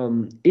of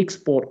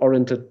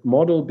export-oriented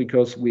model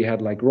because we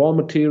had like raw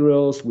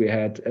materials, we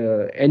had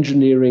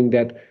engineering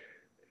that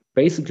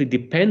basically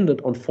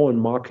depended on foreign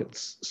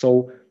markets.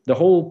 So the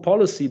whole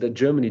policy that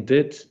Germany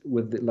did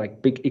with the,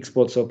 like big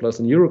export surplus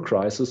and Euro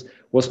crisis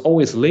was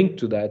always linked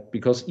to that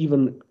because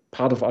even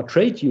part of our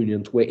trade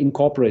unions were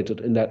incorporated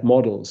in that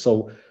model.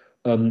 So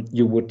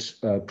you would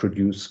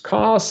produce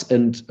cars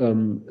and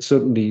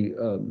certainly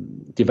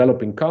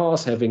developing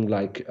cars, having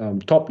like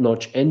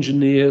top-notch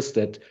engineers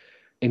that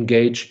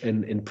engage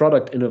in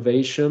product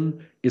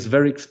innovation is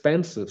very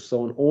expensive.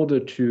 So in order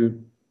to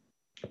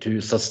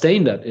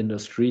sustain that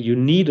industry, you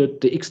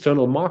needed the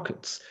external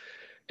markets.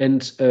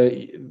 And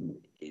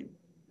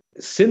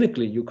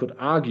cynically, you could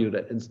argue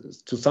that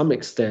to some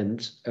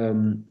extent,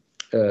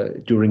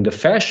 during the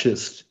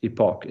fascist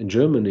epoch in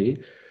Germany,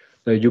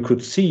 you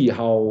could see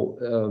how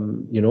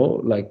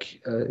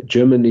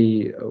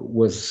Germany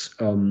was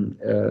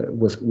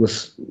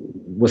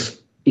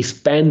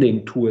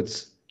expanding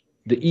towards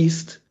the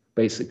east,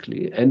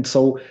 basically, and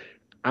so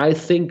I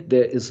think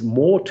there is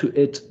more to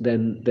it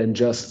than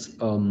just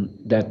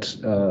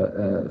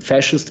that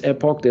fascist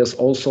epoch.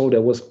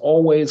 There was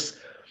always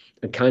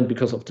a kind,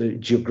 because of the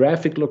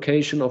geographic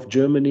location of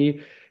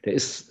Germany, there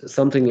is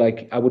something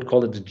like, I would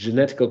call it the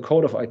genetical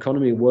code of our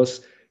economy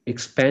was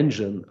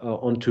expansion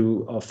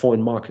onto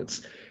foreign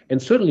markets.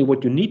 And certainly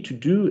what you need to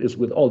do is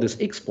with all this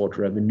export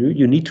revenue,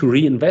 you need to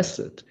reinvest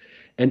it.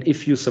 And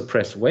if you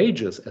suppress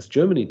wages, as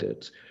Germany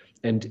did,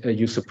 and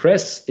you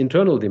suppress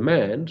internal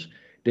demand,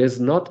 there's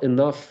not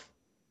enough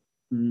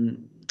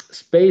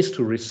space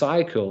to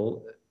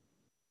recycle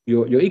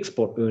your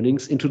export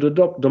earnings into the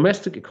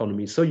domestic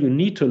economy. So you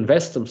need to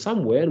invest them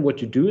somewhere. And what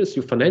you do is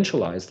you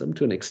financialize them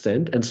to an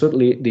extent. And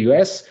certainly the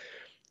US,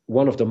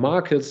 one of the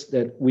markets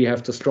that we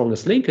have the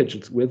strongest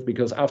linkages with,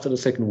 because after the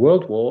Second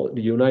World War,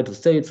 the United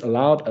States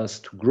allowed us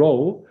to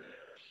grow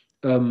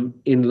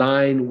in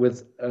line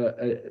with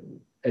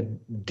a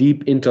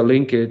deep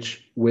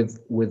interlinkage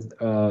with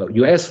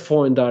US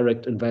foreign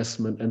direct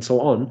investment and so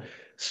on.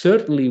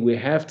 Certainly we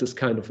have this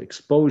kind of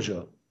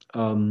exposure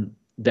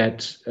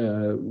that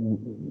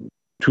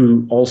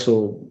to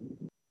also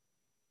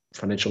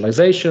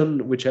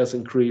financialization, which has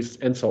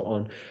increased and so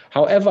on.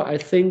 However, I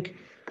think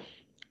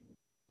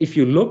if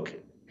you look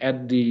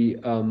at the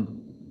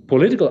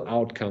political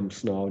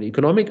outcomes now, the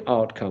economic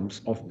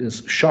outcomes of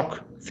this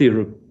shock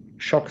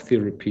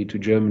therapy to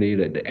Germany,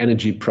 the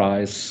energy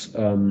price,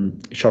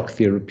 shock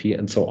therapy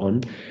and so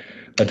on,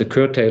 the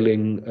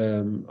curtailing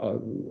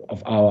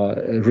of our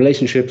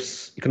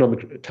relationships,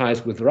 economic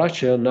ties with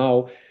Russia.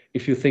 Now,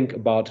 if you think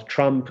about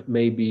Trump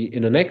maybe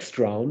in the next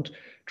round,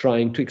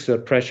 trying to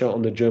exert pressure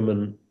on the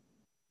German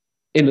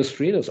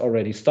industry that's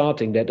already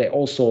starting, that they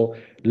also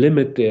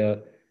limit their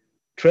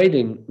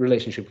trading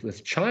relationship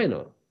with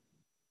China,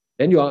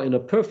 then you are in a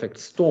perfect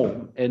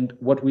storm. And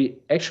what we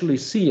actually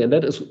see, and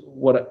that is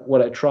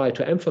what I try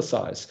to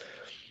emphasize,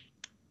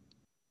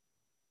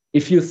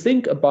 if you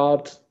think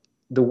about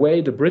the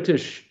way the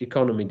British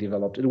economy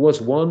developed, it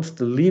was once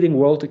the leading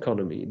world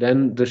economy.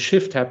 Then the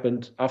shift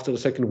happened after the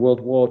Second World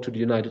War to the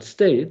United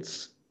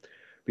States,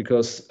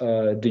 because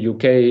the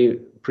UK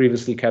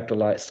previously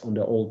capitalized on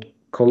the old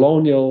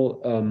colonial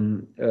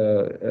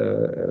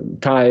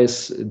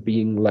ties,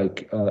 being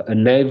like a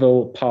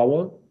naval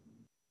power.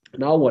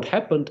 Now what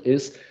happened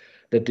is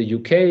that the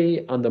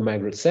UK under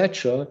Margaret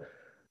Thatcher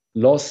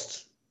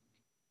lost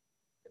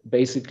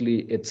basically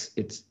its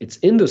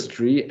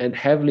industry and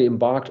heavily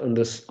embarked on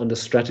the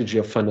strategy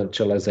of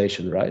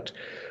financialization, right?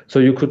 So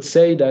you could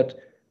say that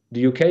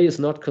the UK is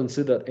not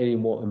considered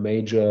anymore a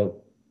major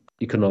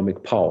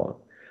economic power.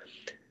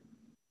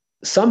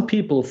 Some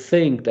people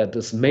think that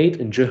this made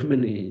in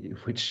Germany,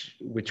 which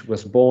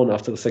was born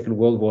after the Second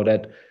World War,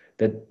 that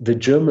the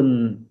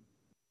German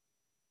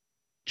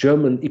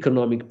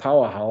economic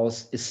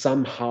powerhouse is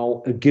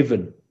somehow a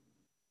given,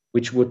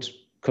 which would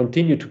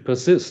continue to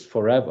persist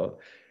forever.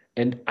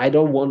 And I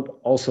don't want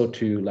also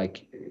to,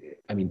 like,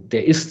 I mean,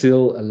 there is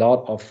still a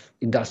lot of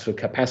industrial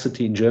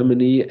capacity in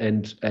Germany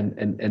and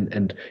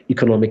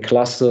economic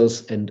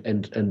clusters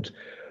and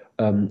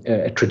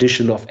a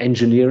tradition of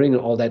engineering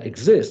and all that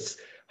exists.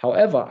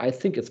 However, I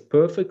think it's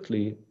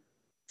perfectly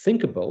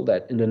thinkable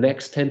that in the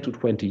next 10 to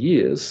 20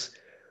 years,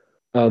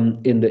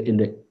 in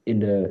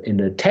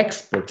the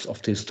textbooks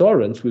of the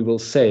historians, we will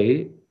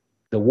say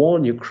the war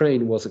in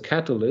Ukraine was a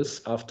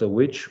catalyst after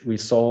which we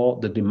saw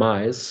the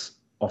demise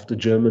of the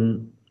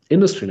German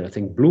industry. And I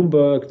think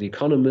Bloomberg, The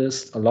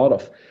Economist, a lot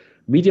of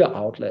media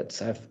outlets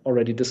have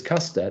already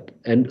discussed that.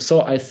 And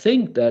so I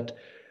think that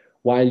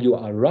while you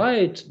are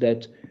right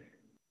that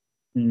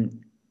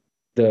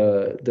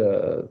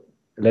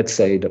let's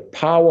say the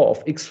power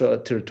of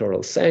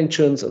extraterritorial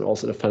sanctions and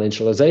also the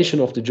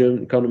financialization of the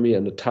German economy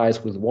and the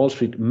ties with Wall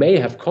Street may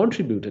have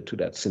contributed to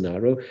that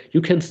scenario,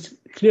 you can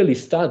clearly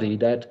study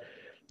that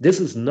this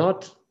is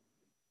not,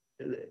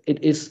 it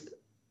is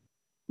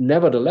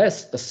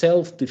nevertheless a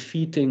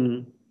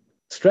self-defeating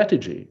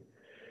strategy,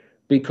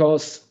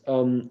 because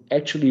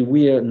actually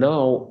we are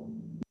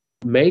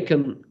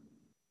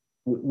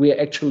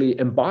actually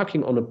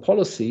embarking on a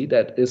policy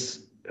that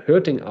is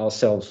hurting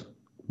ourselves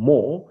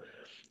more.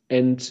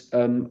 And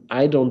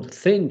I don't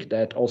think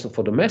that also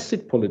for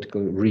domestic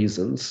political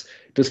reasons,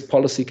 this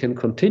policy can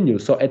continue.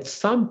 So at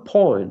some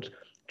point,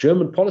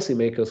 German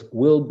policymakers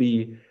will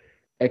be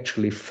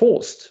actually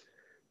forced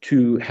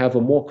to have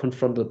a more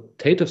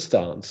confrontative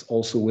stance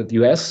also with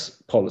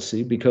US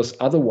policy, because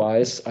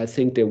otherwise I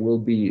think there will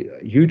be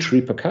huge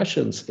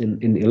repercussions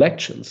in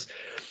elections.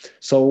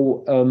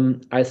 So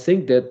I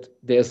think that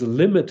there's a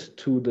limit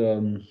to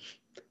the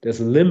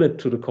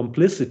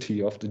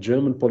complicity of the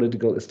German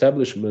political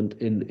establishment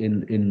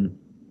in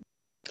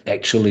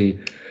actually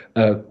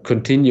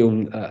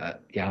continuing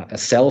a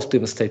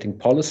self-devastating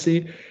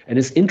policy. And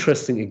it's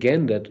interesting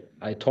again that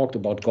I talked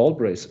about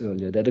Galbraith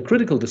earlier, that a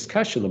critical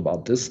discussion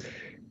about this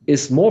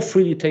is more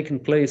freely taking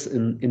place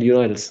in the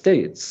United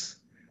States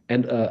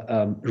and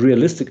a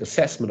realistic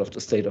assessment of the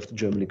state of the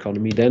German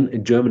economy than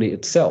in Germany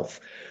itself.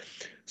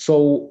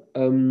 So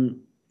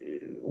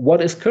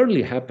what is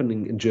currently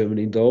happening in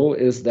Germany, though,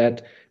 is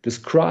that this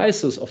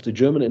crisis of the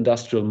German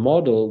industrial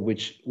model,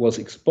 which was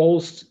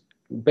exposed,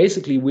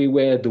 basically we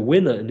were the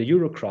winner in the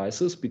Euro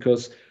crisis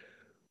because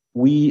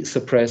we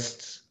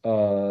suppressed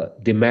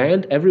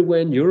demand everywhere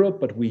in Europe,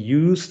 but we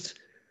used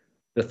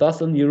the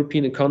southern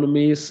European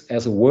economies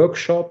as a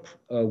workshop.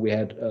 We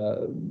had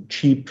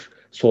cheap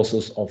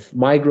sources of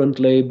migrant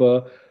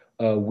labor.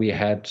 We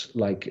had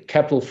like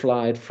capital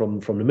flight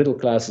from the middle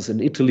classes in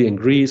Italy and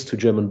Greece to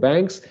German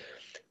banks.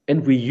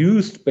 And we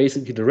used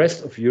basically the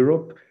rest of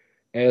Europe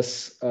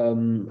as,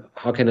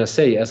 how can I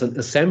say, as an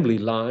assembly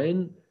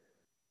line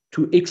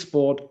to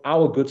export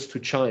our goods to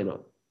China,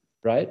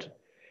 right?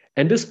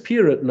 And this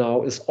period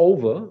now is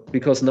over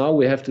because now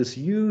we have this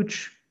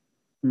huge,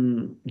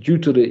 due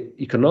to the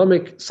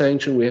economic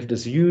sanction, we have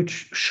this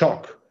huge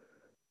shock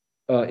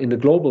in the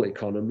global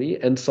economy.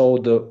 And so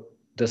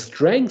the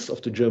strengths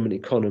of the German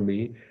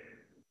economy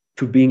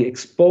to being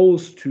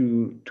exposed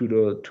to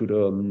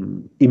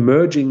the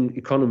emerging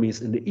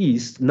economies in the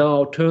East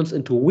now turns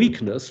into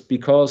weakness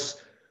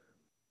because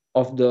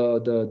of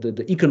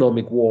the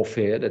economic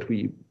warfare that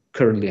we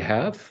currently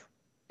have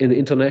in the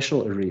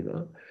international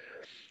arena.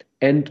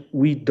 And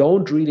we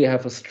don't really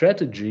have a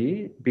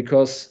strategy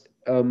because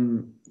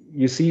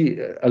you see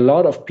a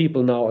lot of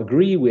people now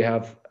agree we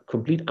have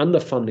complete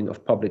underfunding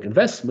of public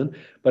investment,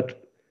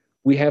 but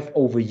we have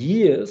over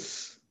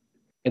years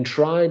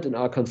enshrined in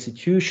our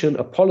constitution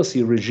a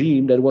policy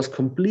regime that was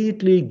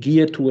completely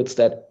geared towards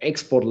that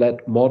export-led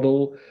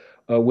model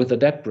with a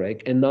debt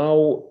brake. And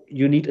now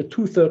you need a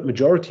 2/3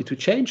 majority to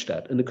change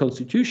that in the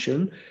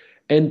constitution.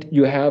 And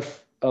you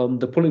have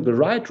the political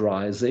right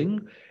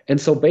rising. And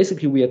so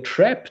basically we are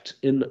trapped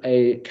in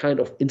a kind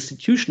of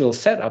institutional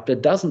setup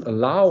that doesn't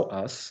allow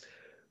us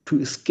to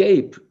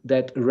escape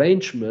that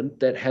arrangement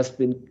that has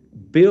been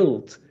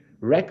built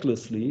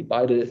recklessly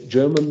by the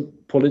German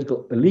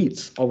political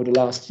elites over the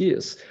last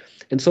years.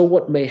 And so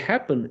what may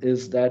happen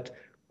is that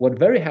what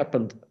very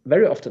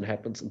often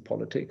happens in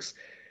politics,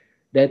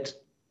 that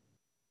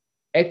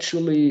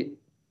actually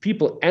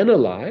people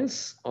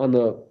analyze on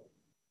a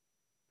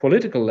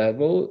political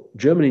level,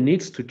 Germany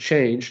needs to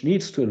change,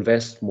 needs to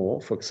invest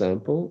more, for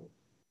example,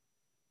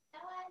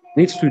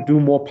 needs to do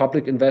more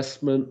public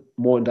investment,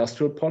 more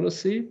industrial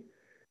policy.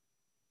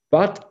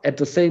 But at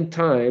the same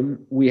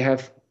time, we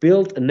have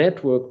built a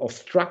network of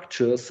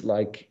structures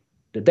like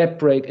the debt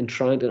brake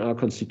enshrined in our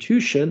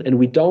constitution, and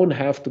we don't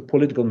have the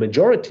political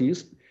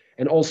majorities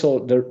and also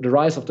the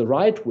rise of the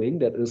right wing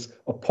that is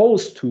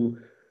opposed to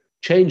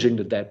changing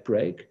the debt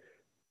brake,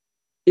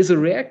 is a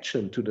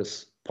reaction to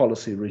this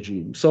policy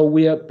regime. So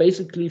we are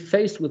basically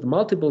faced with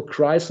multiple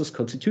crises,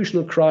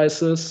 constitutional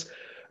crisis,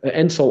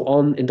 and so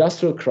on,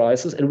 industrial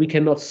crisis, and we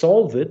cannot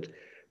solve it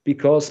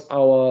because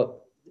our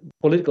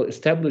political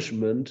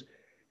establishment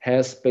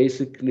has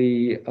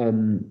basically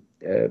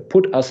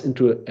put us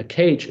into a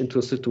cage, into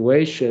a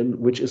situation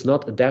which is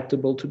not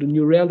adaptable to the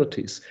new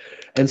realities.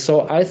 And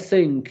so I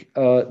think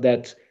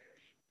that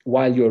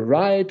while you're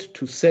right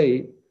to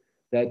say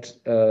that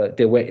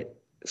there were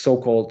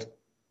so-called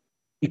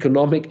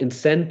economic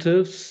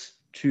incentives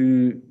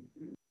to,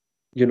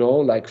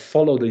 like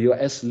follow the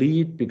US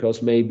lead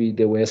because maybe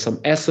there were some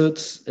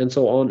assets and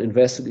so on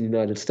invested in the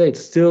United States,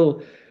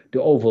 still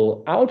the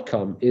overall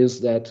outcome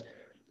is that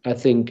I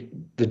think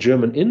the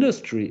German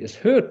industry is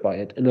hurt by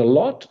it. And a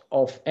lot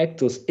of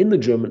actors in the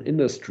German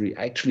industry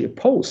actually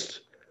opposed.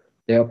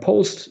 They're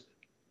opposed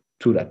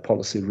to that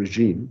policy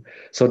regime.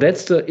 So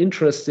that's the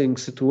interesting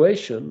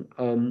situation,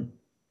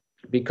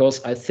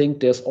 because I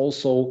think there's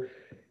also,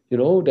 there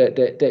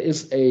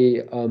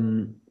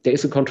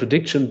is a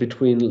contradiction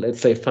between, let's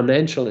say,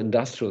 financial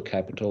industrial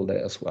capital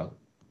there as well.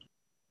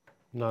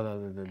 No,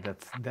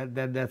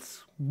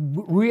 that's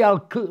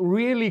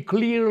really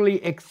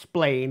clearly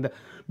explained.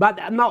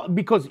 But now,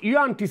 because you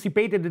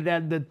anticipated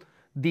that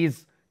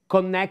this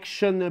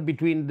connection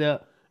between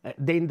the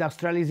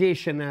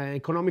industrialization,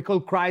 economical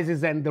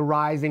crisis, and the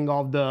rising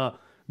of the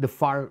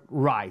far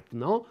right,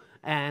 no?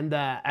 And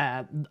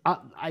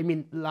I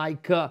mean,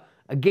 like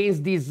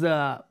against this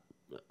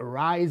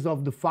rise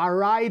of the far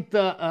right,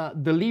 the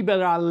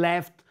liberal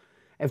left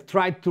have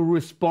tried to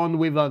respond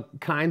with a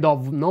kind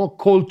of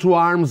call to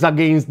arms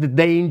against the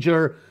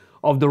danger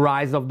of the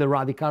rise of the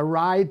radical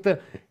right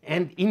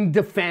and in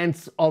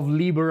defense of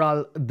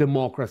liberal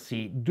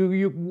democracy.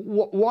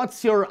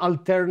 What's your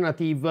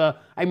alternative?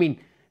 I mean,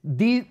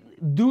 do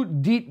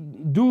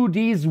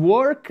these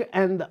work?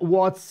 And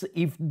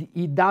if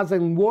it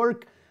doesn't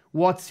work?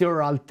 What's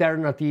your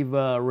alternative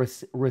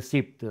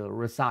recipe?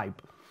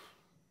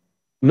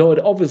 No, it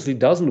obviously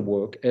doesn't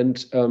work,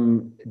 and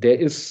there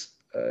is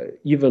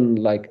even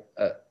like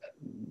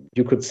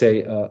you could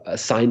say a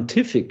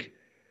scientific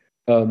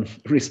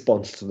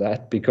response to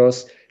that,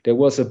 because there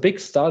was a big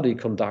study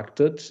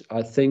conducted,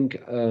 I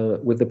think,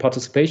 with the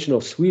participation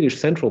of Swedish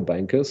central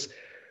bankers,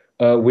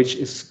 which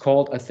is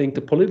called, I think,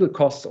 The Political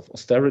Cost of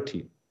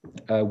Austerity,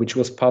 which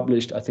was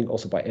published, I think,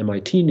 also by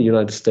MIT in the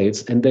United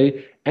States, and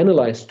they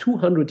analyzed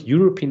 200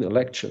 European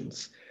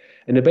elections,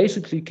 and they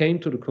basically came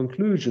to the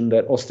conclusion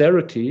that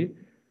austerity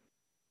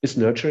is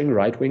nurturing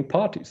right-wing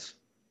parties.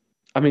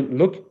 I mean,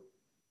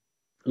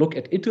 look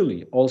at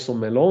Italy. Also,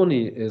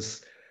 Meloni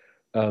is,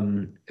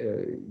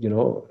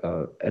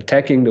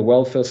 attacking the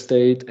welfare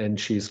state, and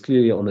she's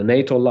clearly on a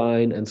NATO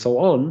line, and so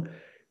on.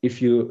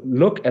 If you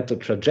look at the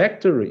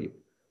trajectory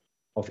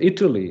of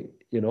Italy,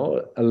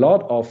 a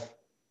lot of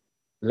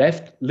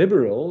left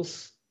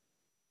liberals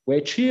were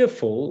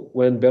cheerful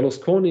when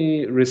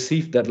Berlusconi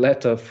received that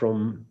letter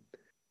from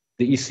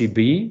the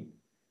ECB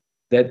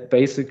that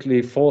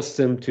basically forced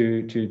him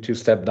to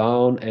step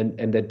down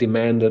and that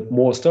demanded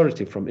more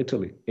austerity from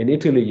Italy. In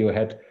Italy, you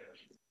had,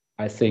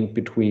 I think,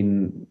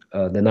 between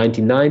the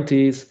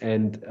 1990s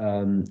and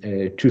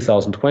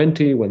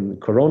 2020, when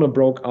Corona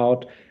broke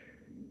out,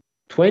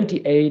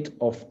 28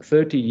 of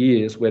 30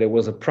 years where there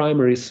was a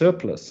primary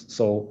surplus,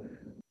 so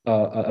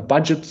a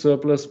budget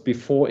surplus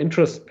before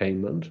interest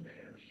payment.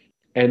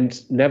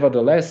 And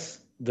nevertheless,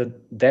 the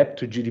debt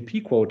to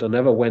GDP quota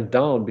never went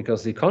down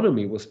because the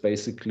economy was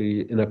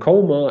basically in a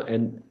coma,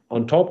 and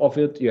on top of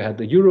it you had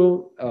the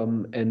euro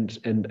and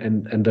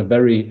the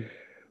very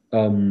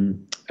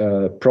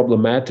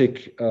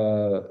problematic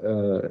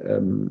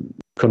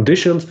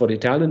conditions for the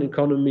Italian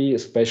economy,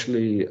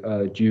 especially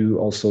due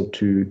also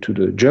to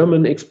the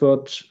German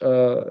export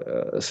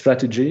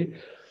strategy.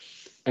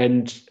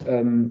 And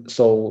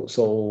so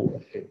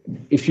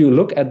if you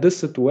look at this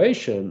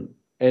situation,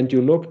 and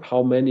you look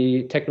how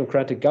many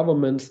technocratic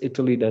governments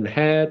Italy then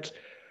had,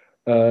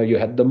 you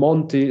had the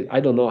Monti, I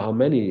don't know how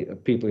many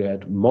people you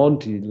had,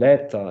 Monti,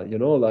 Letta,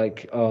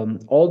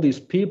 all these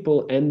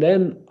people. And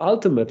then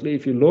ultimately,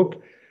 if you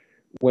look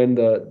when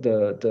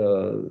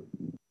the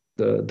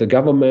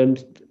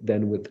government,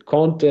 then with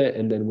Conte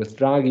and then with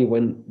Draghi,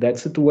 when that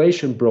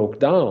situation broke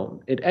down,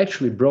 it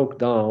actually broke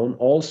down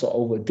also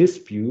over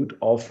dispute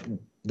of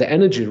the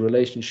energy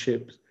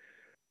relationship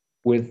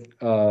with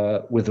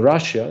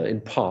Russia in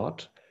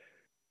part.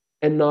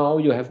 And now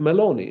you have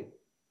Meloni.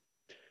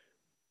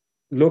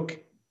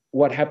 Look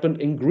what happened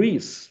in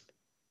Greece,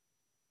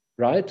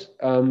 right?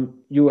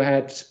 You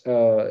had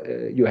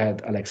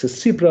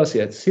Alexis Tsipras, you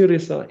had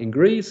Syriza in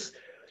Greece,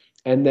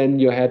 and then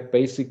you had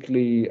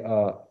basically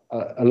a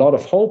lot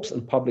of hopes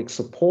and public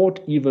support,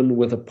 even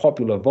with a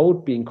popular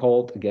vote being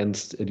called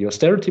against the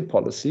austerity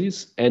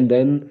policies. And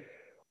then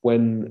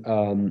when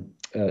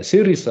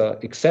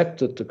Syriza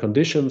accepted the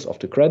conditions of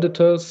the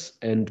creditors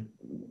and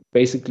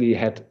basically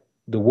had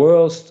the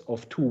worst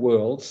of two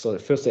worlds. So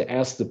first they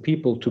asked the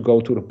people to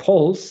go to the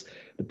polls,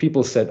 The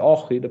people said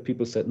the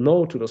people said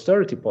no to the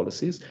austerity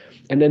policies,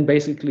 and then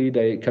basically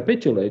they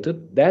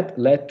capitulated. That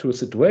led to a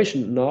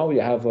situation. Now you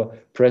have a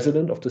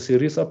president of the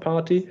Syriza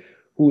party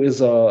who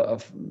is a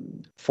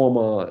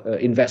former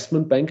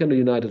investment banker in the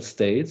United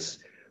States,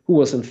 who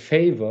was in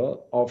favor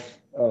of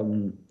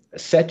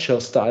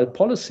Thatcher-style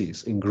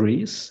policies in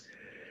Greece,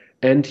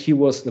 and he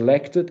was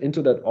elected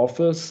into that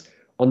office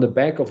on the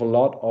back of a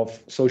lot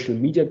of social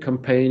media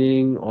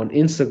campaigning on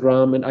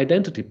Instagram and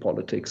identity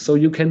politics. So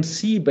you can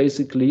see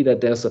basically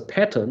that there's a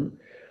pattern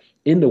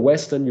in the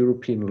Western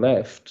European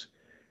left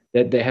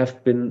that they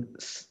have been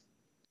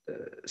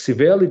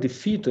severely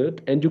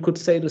defeated, and you could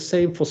say the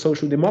same for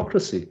social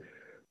democracy.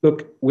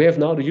 Look, we have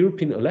now the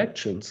European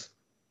elections,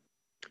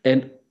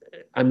 and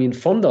I mean,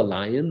 von der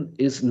Leyen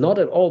is not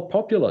at all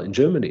popular in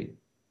Germany.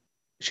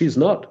 She's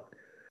not.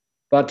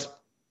 But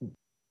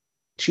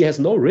she has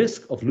no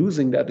risk of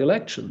losing that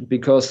election,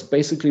 because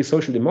basically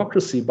social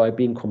democracy, by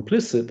being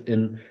complicit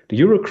in the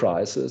euro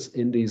crisis,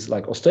 in these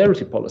like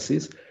austerity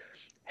policies,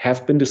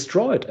 have been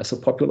destroyed as a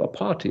popular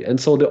party. And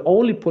so the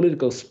only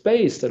political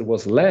space that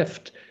was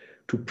left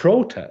to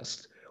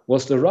protest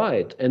was the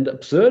right. And the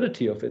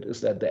absurdity of it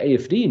is that the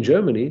AfD in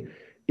Germany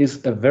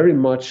is a very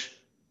much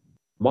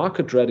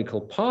market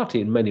radical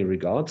party in many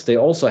regards. They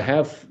also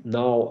have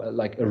now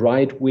like a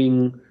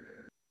right-wing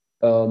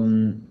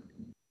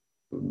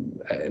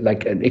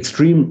like an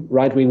extreme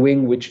right-wing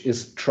wing, which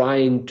is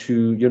trying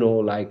to,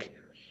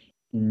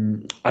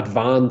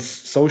 advance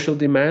social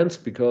demands,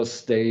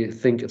 because they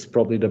think it's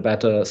probably the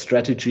better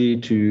strategy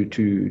to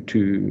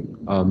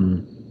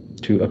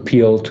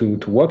appeal to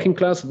working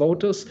class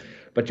voters.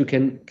 But you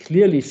can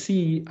clearly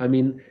see, I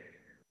mean,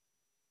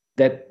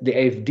 that the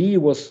AfD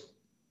was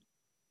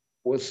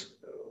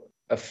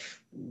a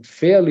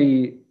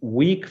fairly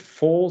weak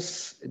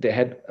force. They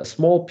had a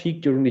small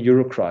peak during the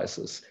Euro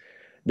crisis.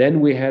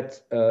 Then we had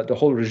the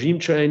whole regime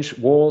change,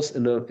 wars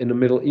in the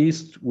Middle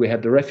East. We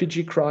had the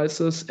refugee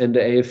crisis, and the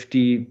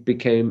AfD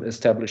became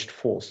established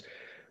force.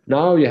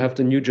 Now you have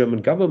the new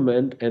German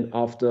government, and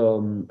after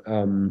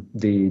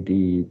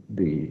the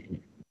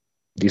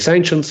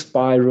sanctions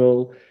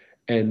spiral,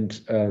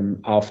 and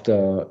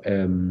after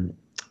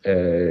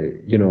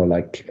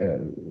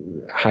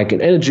hike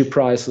in energy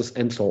prices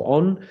and so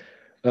on,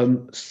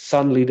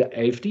 suddenly the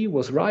AfD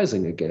was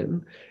rising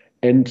again,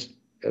 and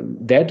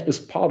that is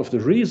part of the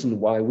reason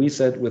why we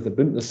said with the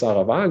Bündnis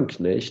Sarah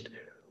Wagenknecht,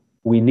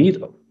 we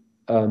need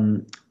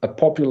a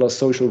popular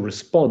social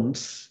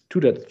response to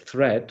that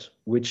threat,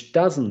 which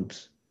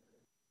doesn't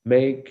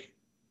make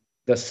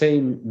the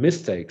same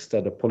mistakes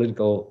that a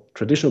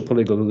traditional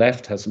political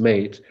left has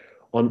made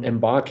on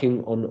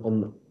embarking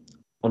on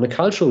a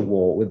cultural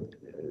war with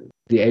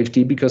the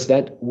AfD, because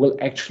that will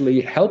actually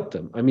help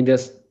them. I mean,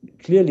 there's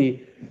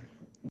clearly,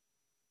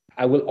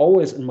 I will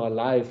always in my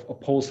life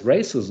oppose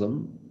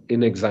racism,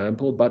 in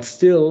example, but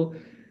still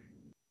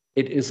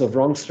it is a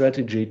wrong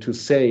strategy to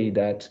say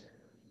that,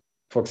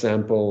 for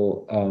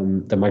example,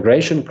 the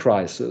migration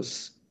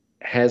crisis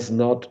has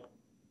not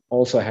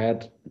also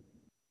had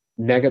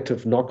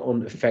negative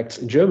knock-on effects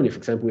in Germany. For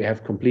example, we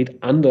have complete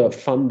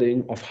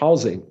underfunding of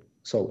housing.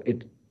 So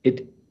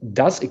it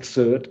does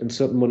exert in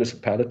certain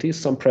municipalities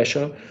some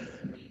pressure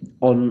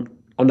on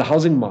the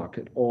housing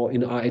market, or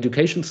in our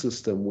education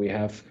system. We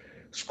have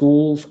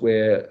schools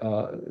where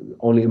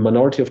only a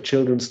minority of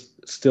children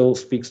still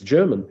speaks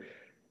German.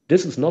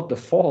 This is not the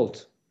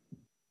fault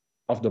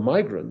of the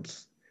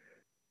migrants.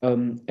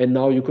 And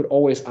now you could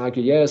always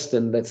argue, yes,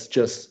 then let's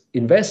just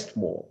invest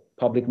more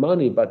public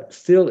money, but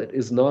still it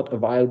is not a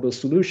viable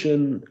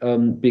solution,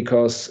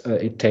 because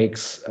it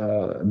takes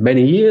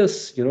many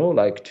years,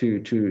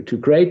 to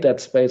create that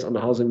space on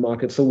the housing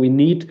market. So we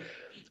need,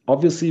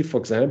 obviously, for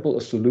example,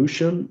 a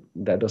solution.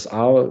 That is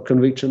our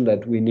conviction,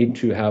 that we need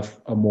to have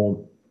a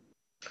more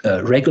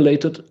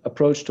regulated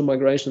approach to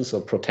migration,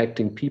 so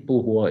protecting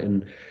people who are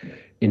in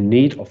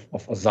need of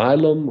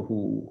asylum,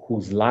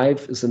 whose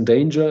life is in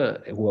danger,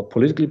 who are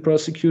politically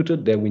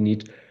persecuted. There we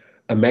need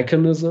a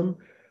mechanism.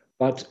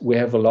 But we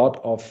have a lot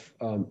of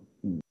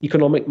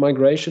economic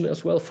migration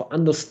as well, for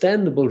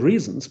understandable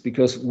reasons,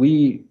 because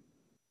we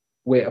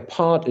were a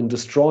part in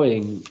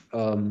destroying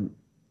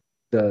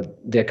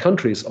their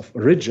countries of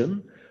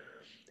origin.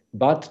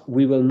 But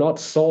we will not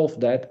solve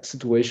that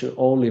situation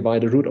only by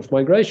the route of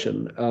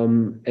migration.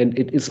 And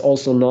it is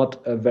also not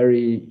a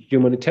very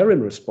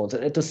humanitarian response.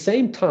 And at the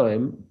same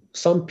time,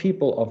 some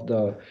people of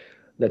the,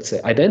 let's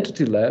say,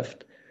 identity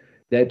left,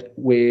 that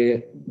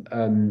we're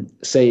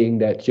saying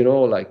that,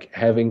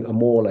 having a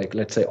more,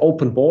 let's say,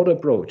 open border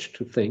approach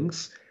to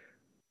things,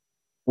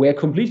 we're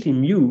completely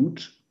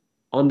mute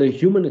on the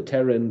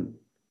humanitarian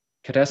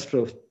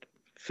catastrophe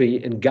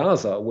in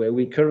Gaza, where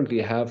we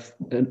currently have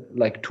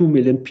 2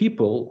 million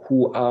people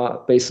who are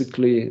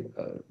basically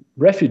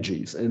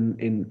refugees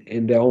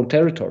in their own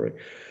territory.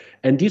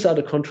 And these are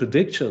the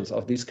contradictions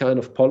of these kind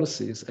of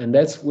policies. And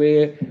that's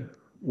where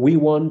we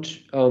want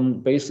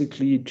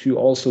basically to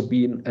also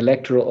be an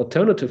electoral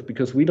alternative,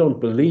 because we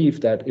don't believe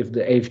that if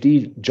the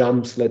AfD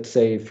jumps, let's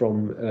say,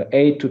 from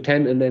 8 to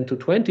 10 and then to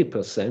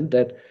 20%,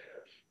 that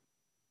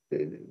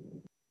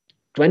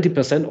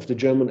 20% of the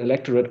German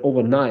electorate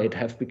overnight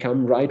have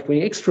become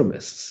right-wing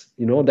extremists.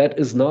 That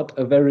is not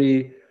a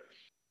very,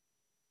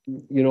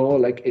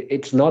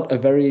 it's not a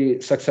very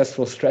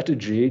successful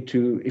strategy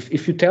to,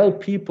 if you tell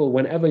people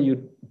whenever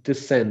you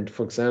dissent,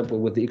 for example,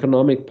 with the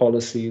economic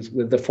policies,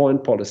 with the foreign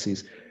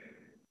policies,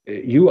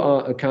 you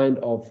are a kind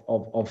of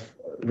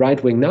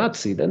right-wing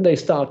Nazi, then they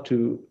start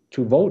to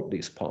vote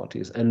these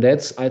parties. And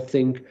that's, I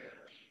think,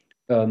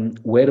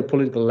 where the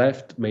political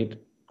left made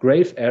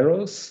grave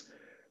errors,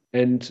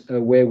 and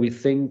where we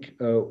think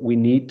we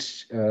need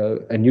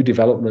a new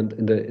development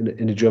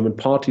in the German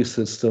party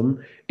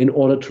system in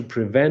order to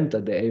prevent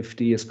that the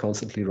AfD is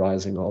constantly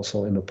rising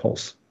also in the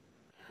polls.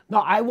 No,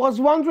 I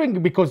was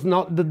wondering, because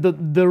now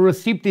the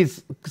receipt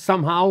is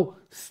somehow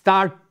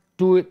start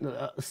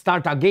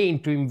again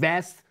to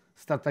invest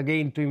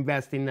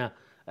in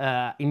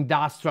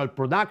industrial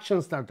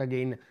production, start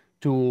again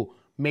to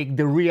make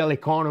the real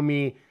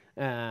economy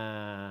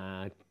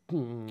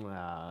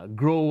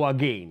grow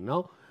again,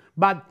 no?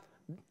 But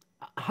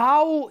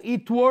how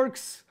it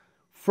works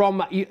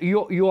from,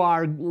 you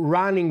are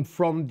running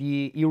from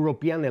the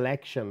European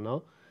election,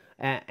 no?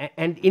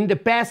 And in the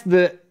past,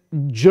 the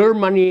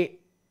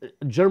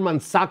German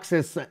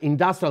success,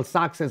 industrial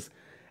success,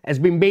 has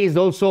been based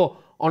also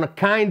on a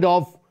kind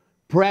of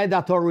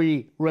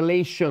predatory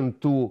relation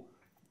to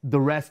the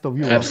rest of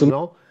Europe. Absolutely.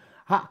 No?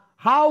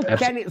 How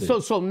can it,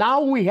 so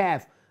now we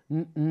have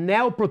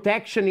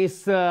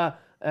neo-protectionist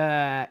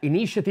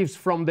initiatives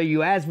from the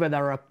US that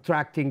are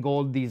attracting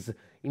all these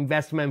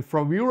investment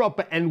from Europe,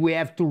 and we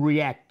have to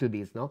react to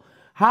this. No?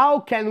 How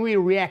can we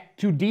react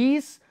to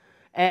this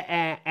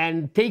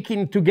and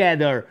taking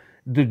together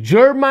the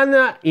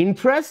German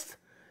interest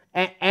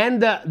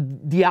and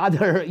the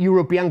other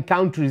European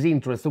countries'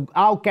 interest? So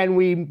how can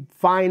we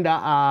find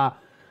a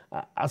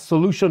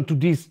solution to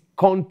these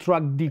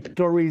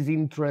contradictory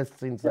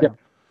interests inside? Yeah.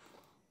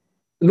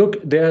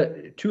 Look, there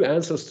are two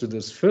answers to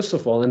this. First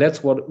of all, and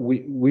that's what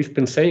we've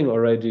been saying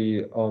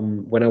already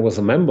when I was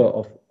a member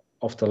of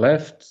the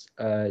left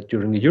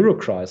during the Euro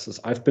crisis,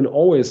 I've been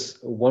always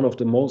one of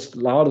the most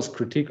loudest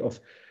critique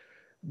of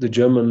the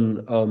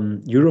German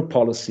Euro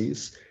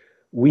policies.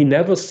 We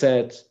never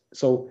said,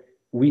 so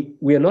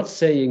we are not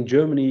saying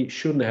Germany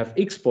shouldn't have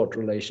export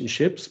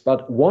relationships,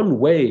 but one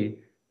way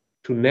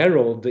to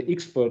narrow the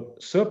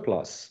export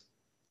surplus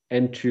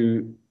and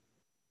to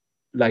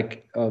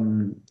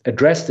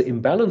address the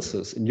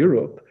imbalances in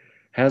Europe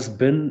has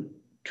been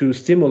to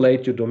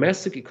stimulate your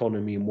domestic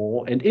economy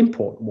more and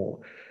import more.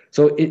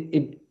 So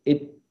it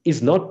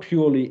is not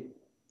purely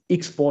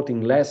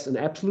exporting less in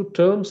absolute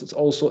terms, it's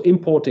also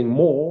importing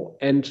more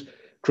and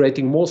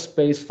creating more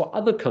space for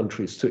other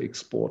countries to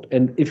export.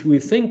 And if we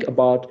think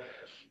about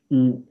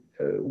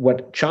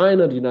what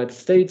China, the United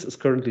States is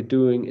currently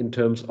doing in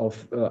terms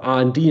of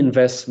R&D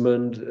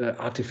investment,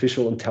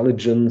 artificial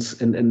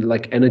intelligence, and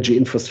like energy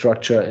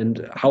infrastructure,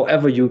 and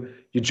however you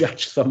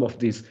judge some of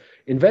these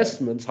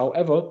investments.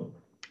 However,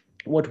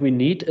 what we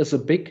need is a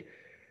big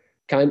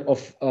kind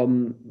of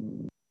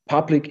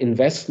public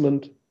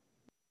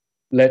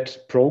investment-led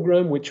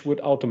program, which would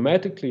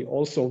automatically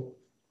also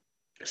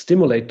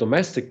stimulate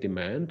domestic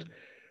demand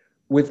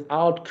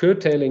without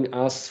curtailing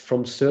us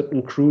from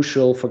certain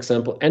crucial, for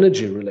example,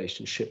 energy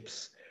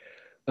relationships.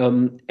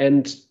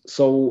 And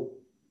so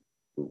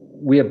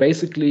we are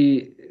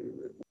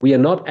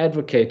not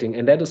advocating,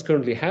 and that is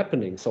currently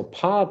happening. So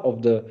part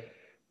of the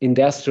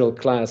industrial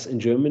class in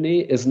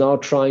Germany is now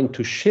trying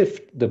to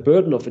shift the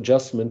burden of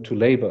adjustment to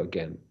labor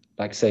again,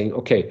 like saying,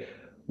 okay,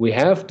 we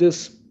have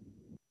this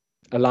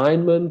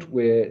alignment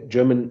where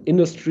German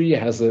industry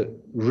has a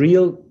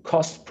real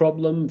cost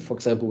problem, for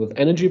example, with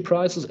energy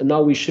prices, and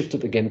now we shift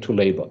it again to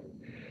labor.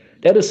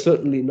 That is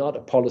certainly not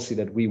a policy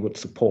that we would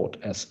support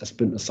as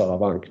Bündnis Sarah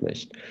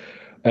Wagenknecht.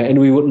 And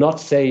we would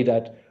not say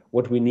that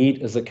what we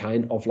need is a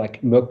kind of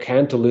like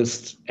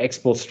mercantilist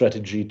export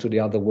strategy to the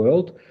other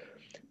world,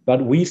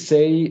 but we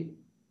say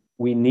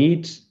we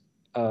need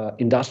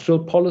industrial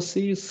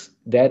policies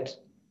that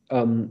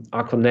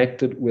are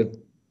connected with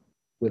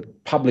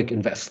public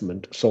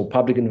investment. So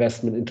public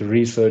investment into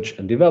research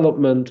and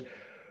development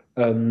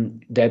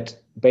that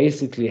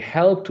basically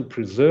help to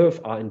preserve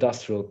our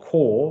industrial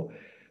core,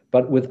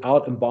 but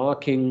without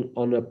embarking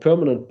on a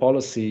permanent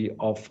policy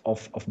of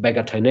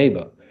beggar thy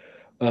neighbor.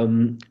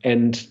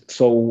 And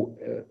so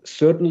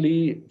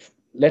certainly,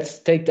 let's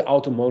take the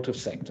automotive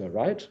sector,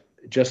 right?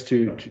 Just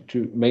to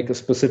make a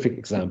specific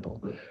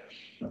example.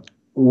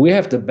 We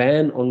have the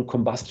ban on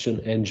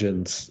combustion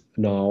engines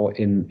now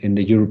in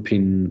the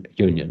European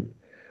Union.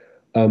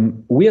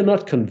 We are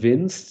not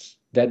convinced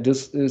that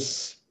this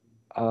is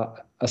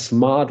a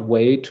smart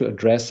way to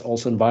address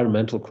also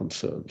environmental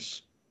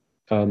concerns.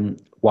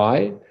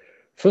 Why?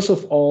 First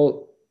of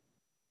all,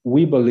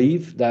 we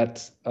believe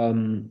that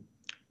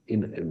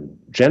in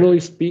generally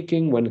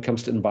speaking, when it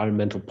comes to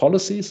environmental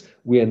policies,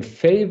 we are in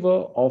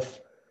favor of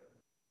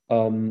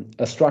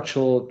a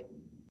structural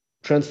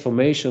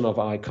transformation of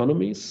our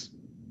economies,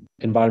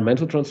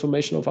 environmental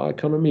transformation of our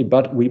economy,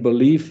 but we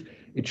believe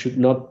it should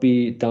not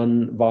be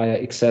done via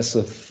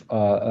excessive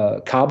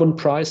carbon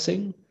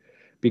pricing,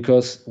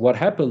 because what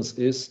happens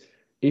is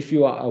if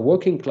you are a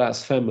working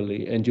class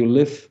family and you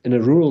live in a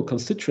rural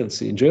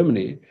constituency in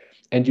Germany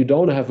and you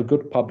don't have a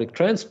good public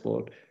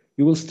transport,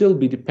 you will still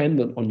be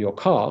dependent on your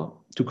car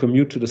to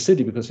commute to the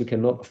city because you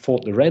cannot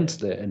afford the rent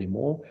there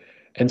anymore.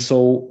 And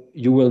so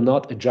you will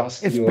not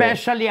adjust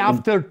especially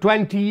after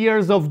 20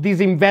 years of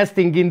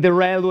disinvesting in the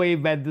railway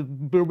that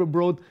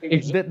brought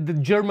the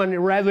German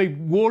railway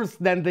worse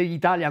than the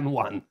Italian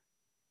one.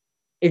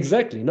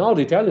 Exactly. Now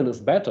the Italian is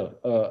better,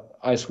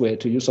 I swear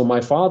to you. So my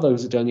father,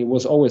 who's Italian,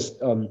 was always,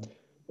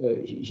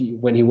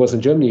 when he was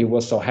in Germany, he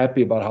was so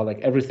happy about how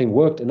like everything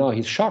worked. And now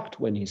he's shocked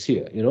when he's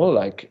here, you know,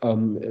 like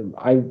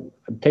I'm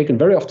taken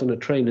very often a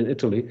train in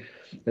Italy.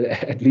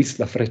 At least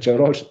La Freccia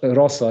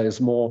Rossa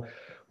is more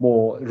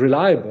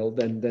reliable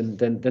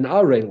than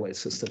our railway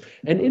system.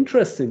 And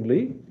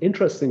interestingly,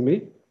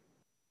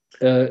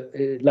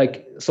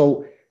 like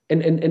so.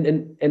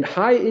 And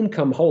high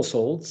income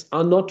households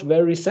are not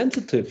very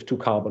sensitive to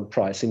carbon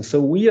pricing.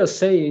 So we are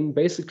saying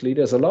basically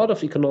there's a lot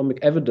of economic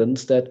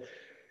evidence that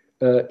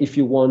if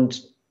you want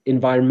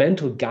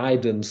environmental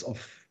guidance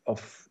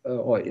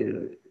or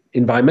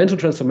environmental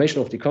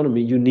transformation of the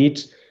economy, you need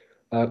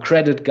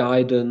credit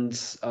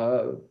guidance,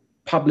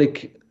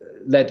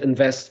 public-led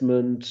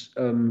investment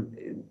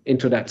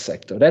into that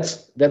sector.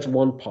 That's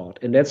one part,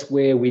 and that's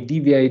where we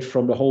deviate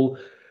from the whole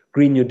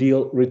Green New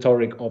Deal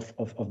rhetoric of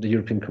the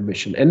European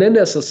Commission. And then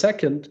there's a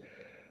second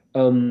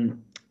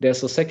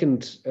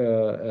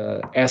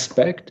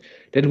aspect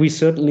that we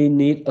certainly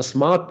need a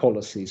smart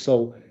policy.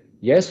 So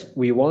yes,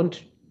 we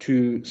want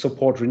to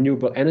support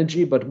renewable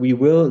energy, but we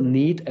will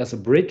need, as a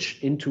bridge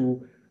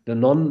into the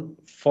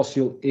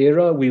non-fossil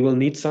era, we will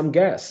need some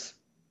gas,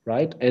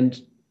 right?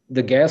 And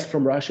the gas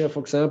from Russia,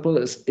 for example,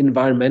 is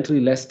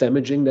environmentally less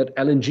damaging than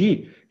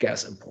LNG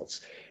gas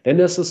imports. Then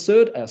there's a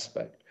third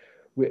aspect.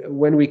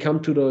 When we come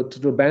to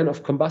the ban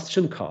of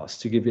combustion cars,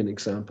 to give you an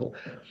example,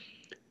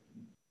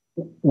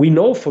 we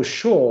know for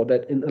sure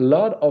that in a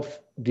lot of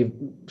the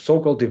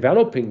so-called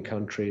developing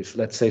countries,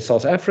 let's say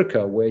South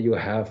Africa, where you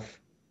have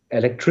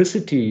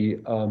electricity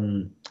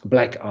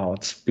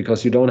blackouts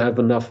because you don't have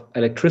enough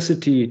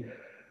electricity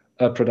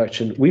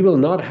production, we will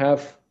not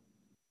have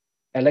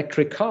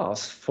electric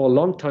cars for a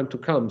long time to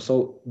come.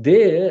 So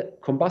their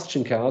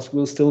combustion cars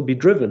will still be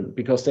driven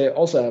because they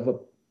also have a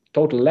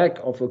total lack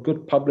of a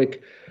good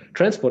public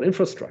transport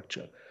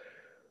infrastructure.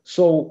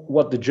 So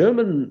what the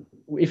German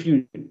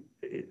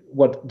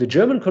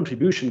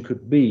contribution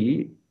could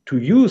be to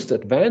use the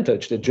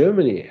advantage that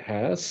Germany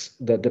has,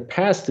 that the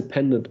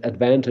past-dependent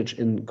advantage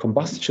in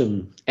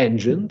combustion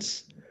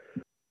engines,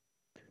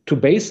 to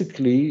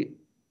basically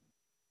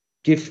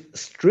give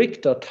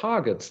stricter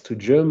targets to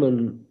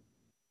German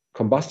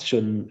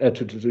combustion,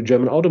 to the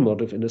German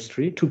automotive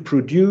industry to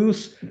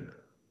produce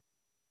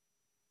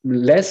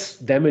less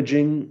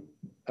damaging,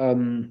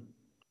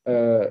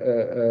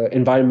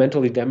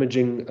 environmentally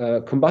damaging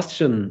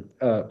combustion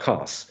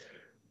cars.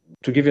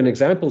 To give you an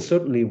example,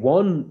 certainly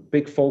one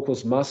big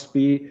focus must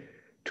be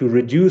to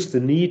reduce the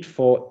need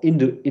for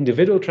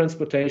individual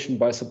transportation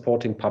by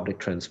supporting public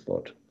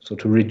transport, so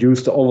to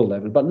reduce the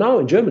overlevel. But now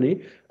in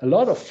Germany, a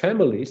lot of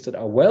families that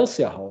are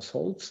wealthier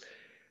households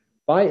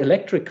buy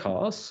electric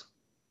cars.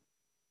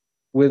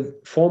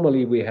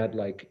 Formerly we had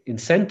like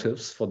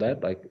incentives for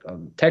that, like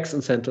tax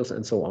incentives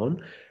and so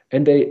on,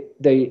 and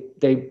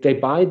they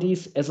buy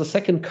these as a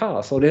second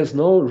car. So there's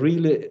not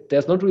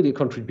really a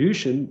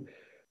contribution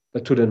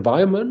to the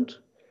environment.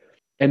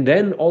 And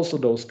then also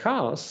those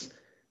cars,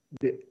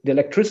 the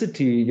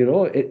electricity, you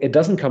know, it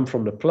doesn't come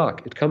from the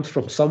plug, it comes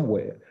from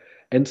somewhere.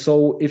 And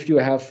so if you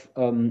have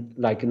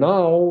like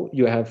now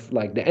you have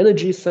like the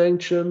energy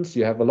sanctions,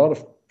 you have a lot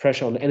of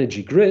pressure on the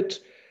energy grid.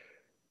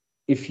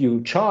 If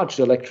you charge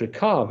the electric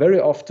car, very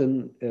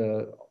often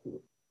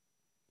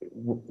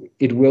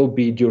it will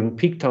be during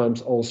peak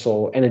times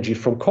also energy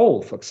from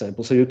coal, for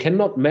example. So you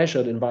cannot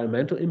measure the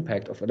environmental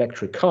impact of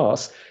electric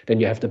cars. Then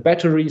you have the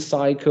battery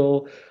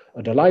cycle,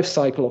 the life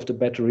cycle of the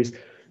batteries.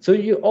 So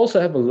you also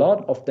have a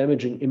lot of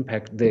damaging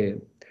impact there.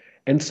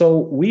 And so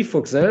we, for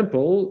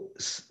example,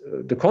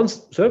 the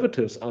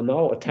conservatives are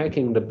now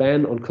attacking the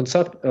ban on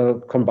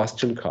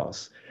combustion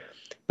cars.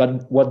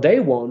 But what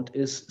they want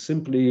is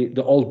simply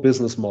the old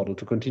business model,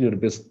 to continue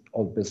the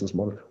old business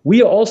model.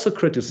 We are also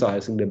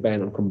criticizing the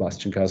ban on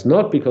combustion cars,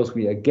 not because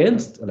we are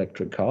against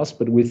electric cars,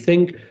 but we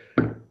think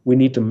we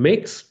need to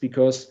mix,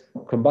 because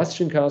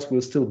combustion cars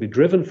will still be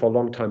driven for a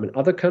long time in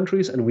other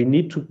countries, and we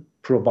need to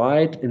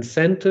provide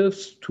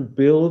incentives to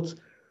build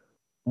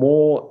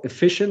more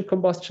efficient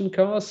combustion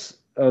cars,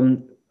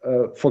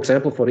 for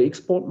example, for the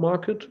export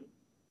market,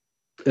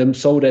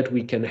 so that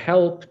we can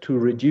help to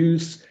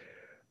reduce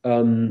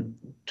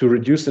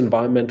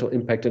environmental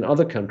impact in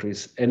other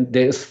countries. And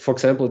there is, for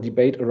example, a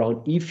debate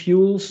around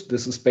e-fuels.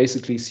 This is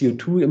basically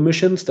CO2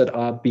 emissions that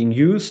are being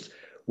used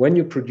when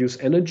you produce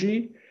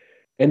energy.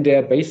 And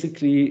they're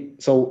basically,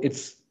 so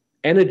it's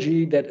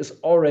energy that is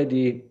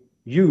already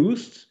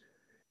used,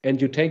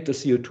 and you take the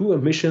CO2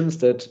 emissions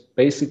that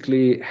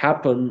basically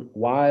happen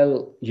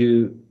while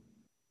you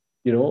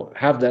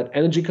have that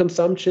energy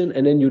consumption,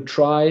 and then you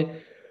try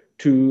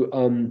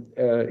to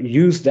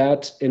use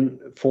that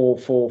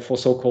for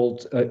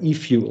so-called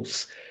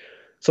e-fuels.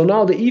 So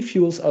now the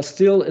e-fuels are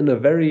still in a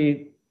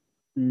very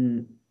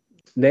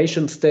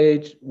nation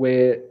state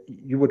where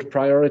you would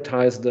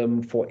prioritize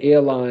them for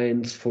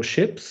airlines, for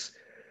ships,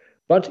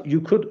 but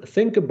you could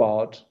think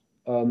about,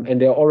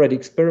 and there are already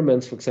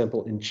experiments, for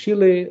example, in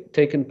Chile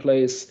taking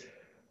place,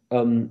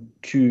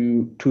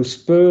 to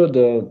spur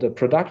the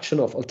production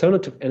of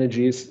alternative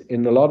energies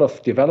in a lot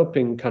of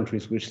developing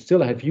countries, which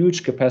still have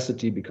huge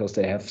capacity because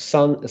they have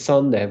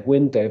sun, they have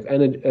wind, they have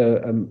energy,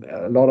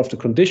 a lot of the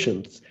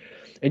conditions.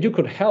 And you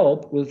could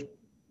help with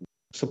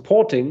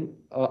supporting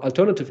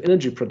alternative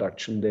energy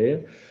production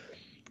there,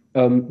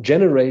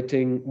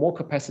 generating more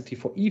capacity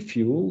for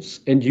e-fuels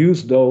and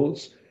use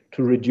those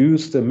to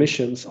reduce the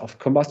emissions of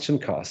combustion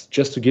cars.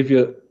 Just to give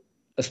you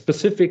a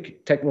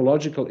specific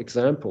technological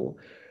example,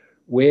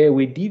 where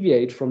we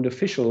deviate from the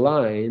official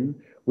line,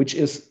 which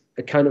is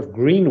a kind of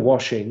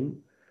greenwashing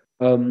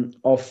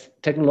of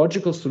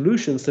technological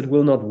solutions that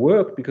will not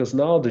work, because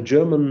now the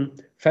German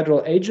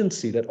federal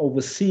agency that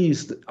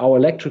oversees our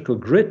electrical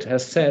grid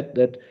has said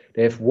that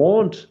they have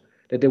warned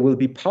that there will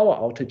be power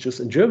outages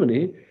in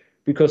Germany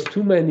because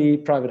too many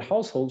private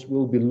households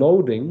will be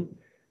loading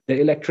their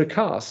electric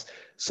cars.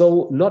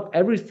 So not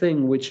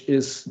everything which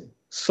is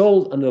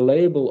sold under the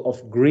label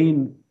of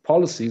green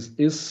policies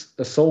is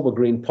a sober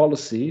green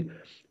policy.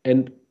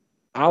 And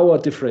our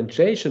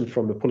differentiation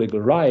from the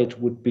political right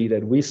would be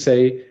that we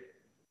say,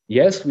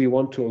 yes, we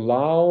want to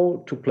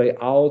allow to play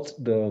out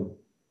the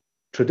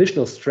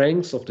traditional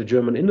strengths of the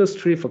German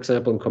industry, for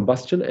example, in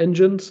combustion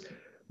engines,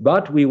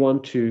 but we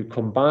want to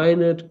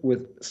combine it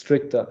with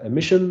stricter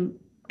emission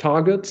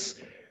targets,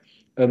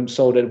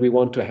 so that we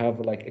want to have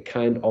like a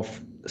kind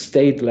of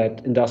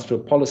state-led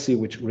industrial policy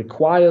which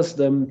requires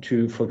them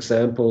to, for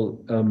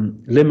example,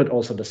 limit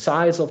also the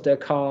size of their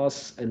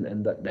cars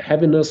and the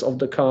heaviness of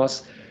the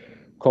cars,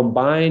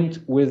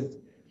 combined with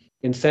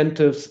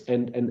incentives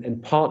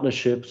and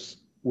partnerships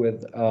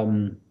with,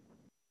 for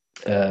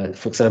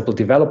example,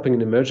 developing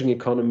and emerging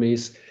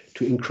economies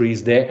to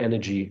increase their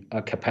energy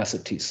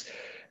capacities.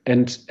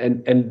 And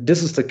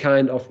this is the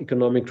kind of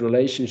economic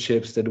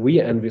relationships that we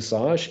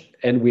envisage,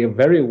 and we are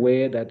very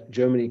aware that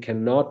Germany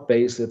cannot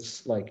base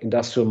its like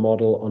industrial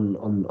model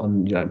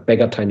on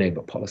beggar thy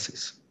neighbor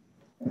policies.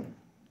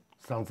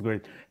 Sounds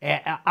great.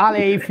 Ale,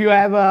 if you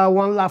have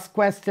one last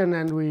question,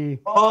 and we...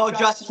 Oh,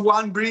 just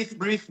one brief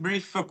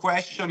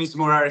question. It's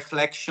more a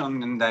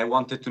reflection, and I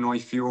wanted to know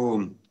if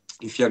you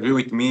agree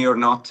with me or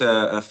not,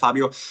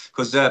 Fabio,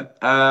 because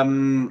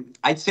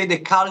I'd say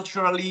that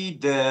culturally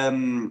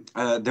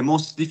the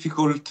most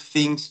difficult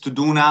things to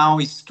do now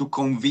is to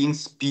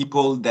convince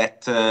people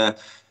that,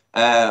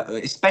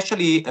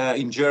 especially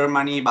in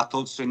Germany, but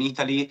also in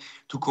Italy,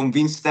 to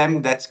convince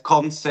them that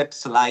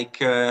concepts like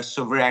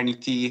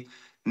sovereignty,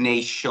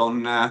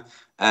 nation,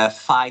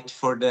 fight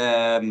for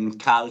the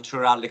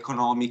cultural,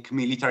 economic,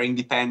 military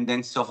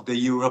independence of the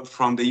Europe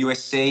from the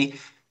USA,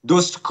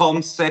 those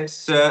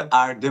concepts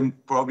are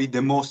probably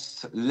the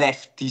most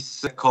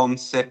leftist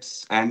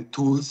concepts and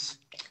tools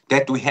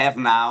that we have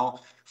now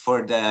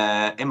for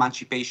the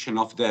emancipation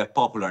of the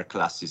popular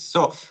classes.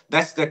 So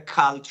that's the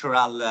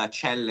cultural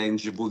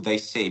challenge, would I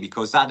say,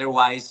 because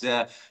otherwise,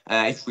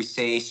 if we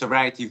say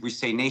sovereignty, if we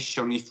say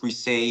nation, if we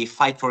say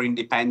fight for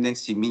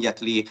independence,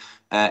 immediately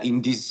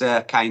in this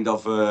kind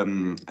of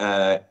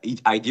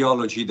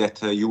ideology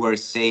that you were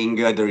saying,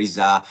 there is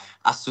a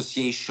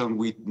association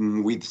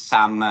with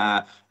some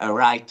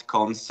right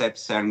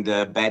concepts and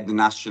bad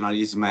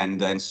nationalism,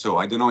 and so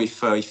I don't know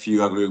if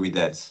you agree with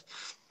that.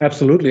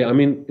 Absolutely. I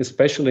mean,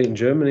 especially in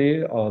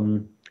Germany,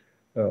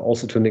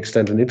 also to an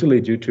extent in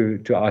Italy, due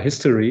to our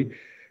history,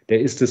 there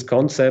is this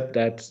concept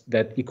that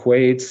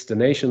equates the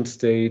nation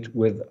state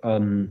with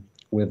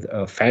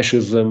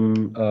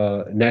fascism,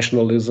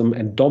 nationalism,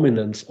 and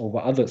dominance over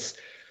others.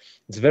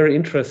 It's very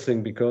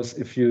interesting because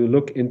if you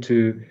look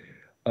into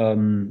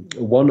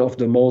one of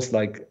the most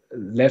like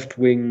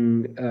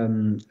left-wing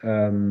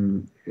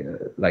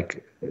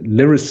like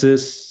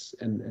lyricists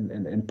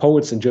and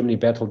poets in Germany,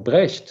 Bertolt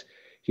Brecht,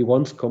 he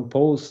once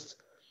composed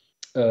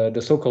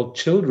the so-called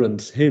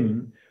children's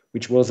hymn,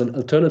 which was an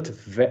alternative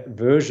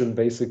version,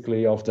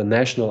 basically, of the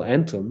national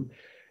anthem.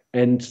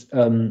 And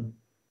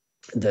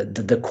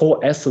the core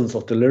essence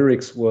of the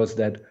lyrics was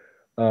that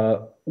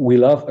we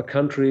love a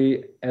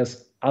country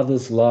as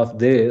others love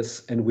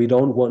theirs, and we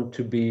don't want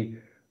to be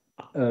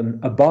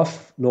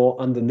above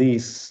nor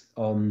underneath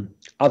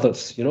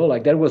others. You know,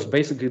 like that was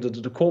basically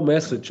the core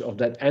message of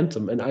that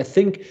anthem. And I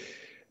think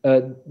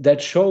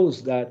that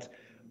shows that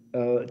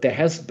there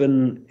has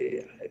been,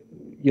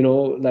 you know,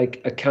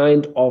 like a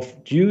kind of,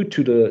 due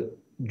to the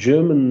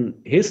German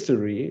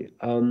history,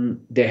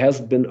 there has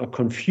been a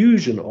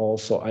confusion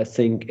also, I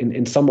think,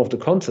 in some of the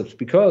concepts,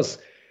 because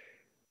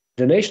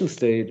the nation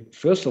state,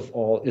 first of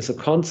all, is a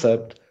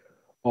concept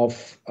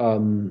of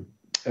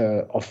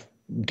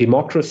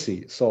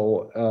democracy.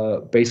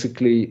 So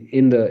basically,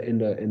 in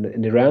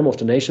the realm of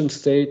the nation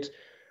state,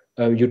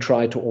 You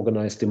try to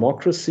organize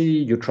democracy,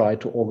 you try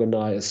to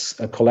organize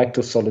a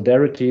collective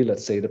solidarity,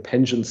 let's say the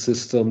pension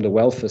system, the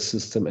welfare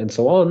system, and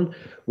so on,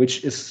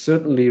 which is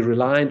certainly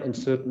reliant on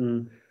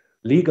certain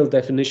legal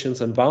definitions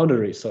and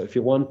boundaries. So if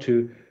you want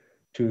to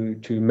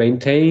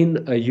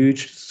maintain a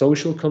huge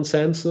social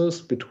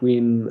consensus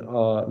between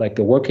like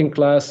the working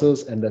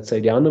classes and, let's say,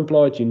 the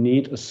unemployed, you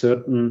need a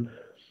certain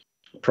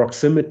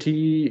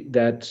proximity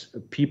that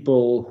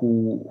people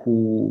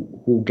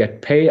who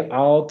get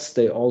payouts,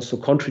 they also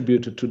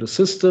contributed to the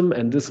system,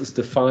 and this is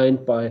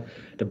defined by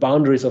the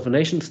boundaries of a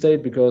nation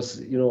state,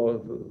 because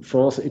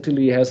France,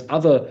 Italy has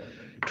other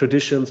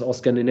traditions, or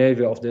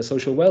Scandinavia, of their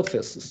social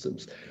welfare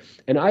systems.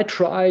 And I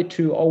try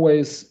to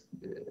always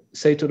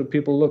say to the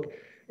people, look,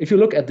 if you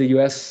look at the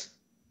United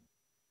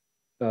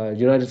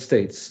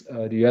States,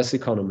 the US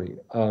economy,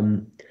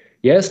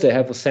 yes, they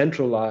have a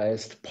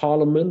centralized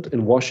parliament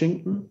in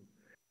Washington,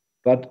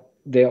 but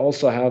they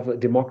also have a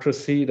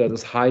democracy that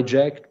is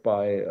hijacked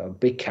by a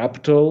big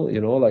capital,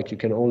 like you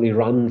can only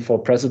run for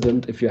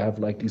president if you have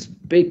like these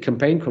big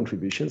campaign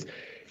contributions.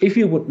 If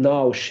you would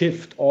now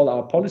shift all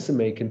our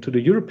policymaking to the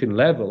European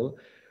level,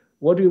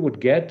 what we would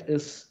get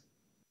is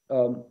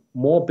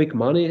more big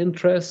money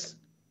interests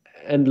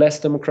and less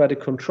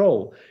democratic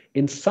control.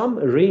 In some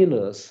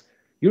arenas,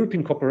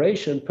 European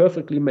cooperation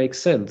perfectly makes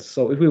sense.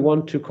 So if we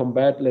want to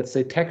combat, let's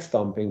say, tax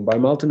dumping by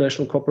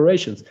multinational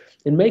corporations,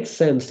 it makes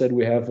sense that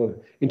we have an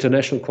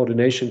international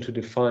coordination to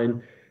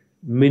define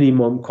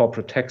minimum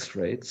corporate tax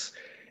rates.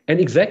 And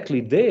exactly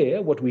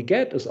there, what we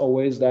get is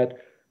always that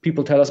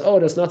people tell us, oh,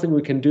 there's nothing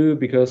we can do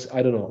because,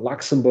 I don't know,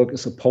 Luxembourg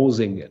is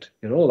opposing it,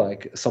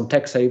 like some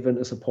tax haven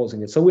is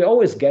opposing it. So we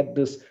always get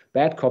this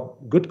bad cop,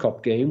 good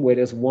cop game where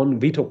there's one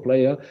veto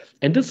player.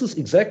 And this is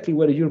exactly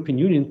where the European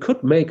Union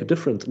could make a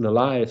difference in the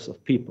lives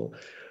of people.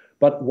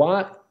 But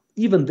why,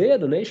 even there,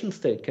 the nation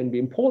state can be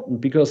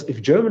important, because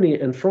if Germany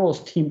and France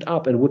teamed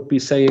up and would be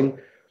saying,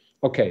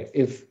 okay,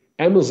 if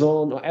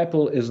Amazon or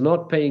Apple is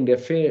not paying their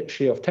fair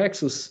share of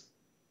taxes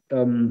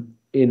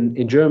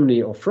in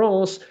Germany or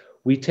France,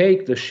 we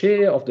take the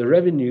share of the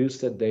revenues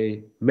that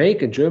they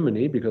make in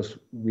Germany, because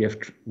we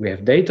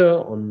have data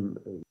on,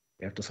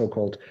 we have the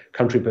so-called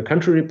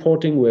country-per-country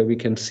reporting, where we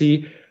can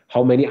see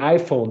how many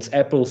iPhones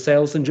Apple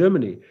sells in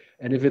Germany.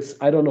 And if it's,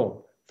 I don't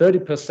know,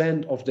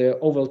 30% of their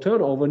overall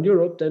turnover in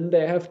Europe, then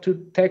they have to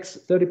tax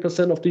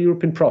 30% of the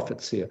European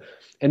profits here.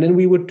 And then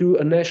we would do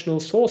a national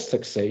source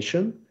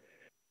taxation.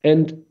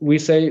 And we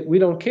say, we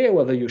don't care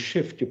whether you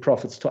shift your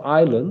profits to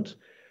Ireland,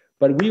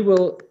 but we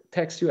will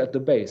tax you at the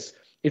base.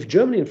 If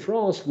Germany and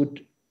France would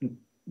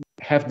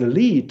have the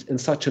lead in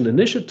such an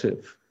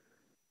initiative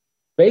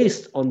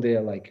based on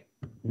their like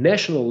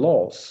national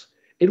laws,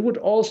 it would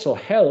also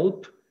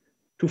help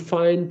to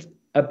find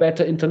a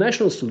better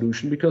international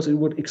solution, because it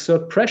would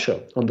exert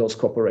pressure on those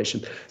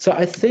corporations. So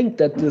I think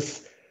that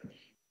this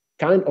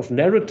kind of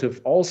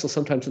narrative also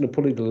sometimes in the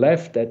political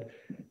left, that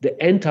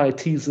the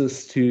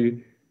antithesis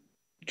to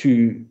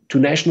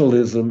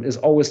nationalism is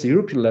always the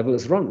European level,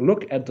 is wrong.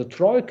 Look at the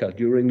Troika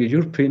during the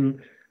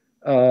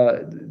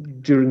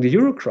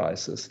Euro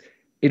crisis.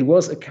 It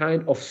was a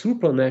kind of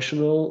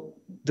supranational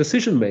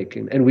decision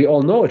making, and we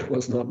all know it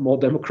was not more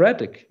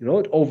democratic. It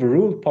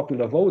overruled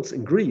popular votes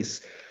in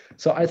Greece.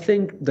 So I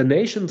think the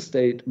nation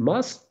state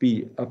must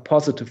be a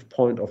positive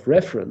point of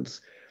reference,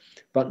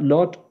 but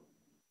not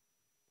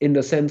in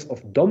the sense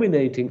of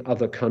dominating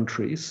other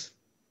countries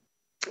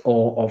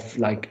or of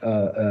like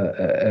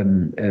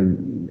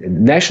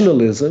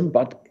nationalism,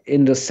 but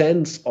in the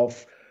sense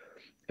of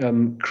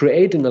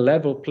creating a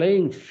level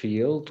playing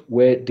field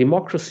where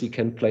democracy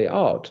can play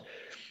out.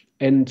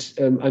 And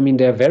I mean,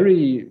 there are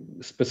very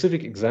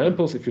specific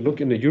examples. If you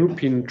look in the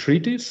European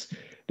treaties,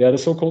 there are the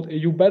so-called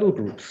EU battle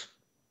groups.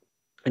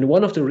 And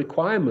one of the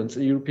requirements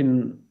in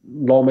European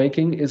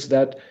lawmaking is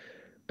that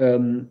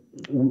in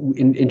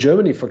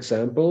Germany, for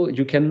example,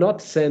 you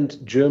cannot send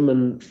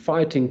German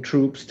fighting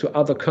troops to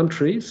other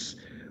countries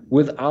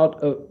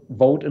without a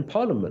vote in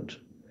parliament.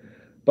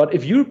 But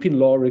if European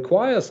law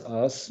requires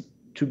us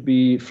to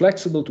be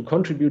flexible, to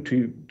contribute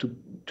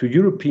to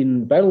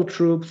European battle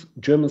troops,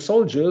 German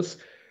soldiers,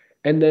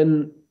 and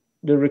then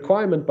the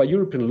requirement by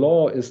European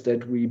law is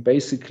that we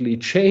basically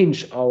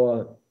change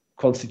our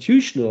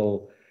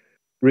constitutional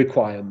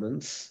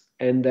requirements,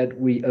 and that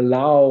we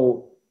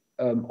allow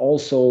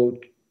also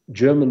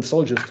German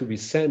soldiers to be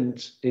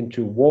sent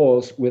into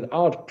wars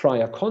without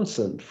prior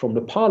consent from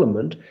the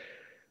parliament,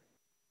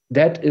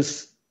 that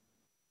is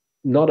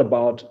not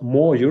about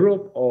more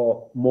Europe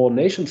or more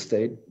nation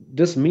state.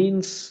 This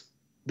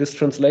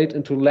translates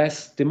into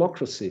less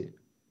democracy,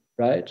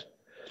 right?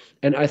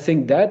 And I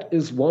think that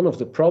is one of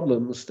the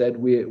problems that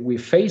we're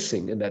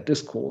facing in that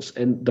discourse.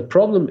 And the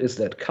problem is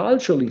that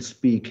culturally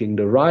speaking,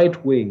 the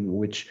right wing,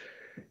 which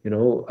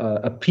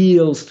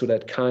appeals to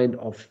that kind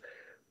of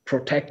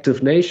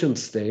protective nation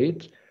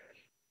state,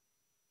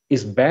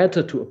 is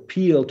better to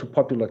appeal to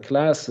popular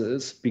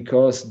classes,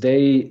 because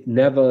they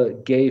never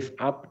gave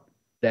up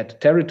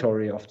that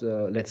territory of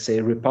the, let's say,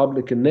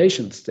 Republican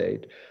nation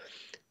state.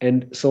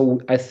 And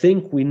so I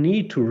think we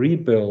need to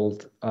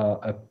rebuild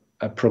a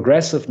a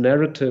progressive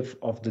narrative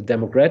of the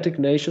democratic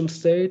nation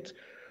state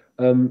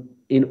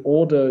in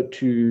order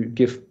to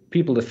give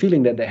people the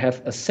feeling that they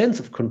have a sense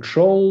of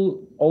control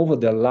over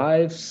their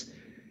lives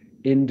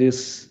in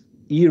this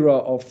era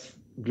of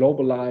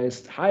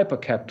globalized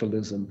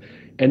hypercapitalism.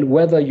 And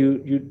whether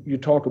you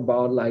talk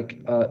about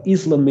like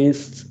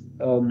Islamists,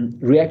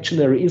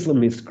 reactionary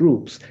Islamist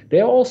groups, they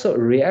are also a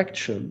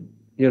reaction,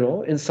 you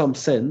know, in some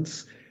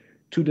sense,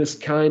 to this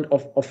kind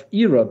of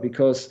era,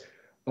 because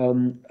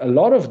a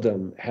lot of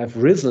them have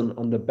risen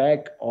on the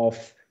back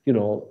of, you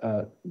know,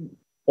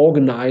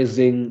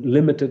 organizing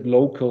limited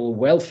local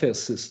welfare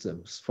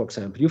systems, for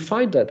example. You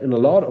find that in a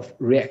lot of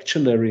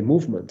reactionary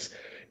movements.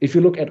 If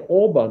you look at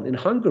Orban in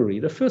Hungary,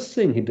 the first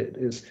thing he did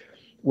is,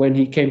 when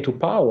he came to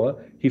power,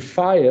 he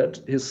fired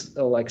his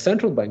like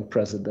central bank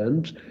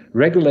president,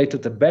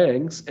 regulated the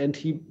banks, and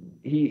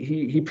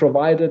he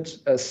provided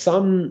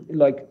some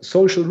like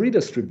social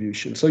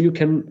redistribution. So you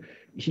can,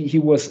 he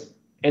was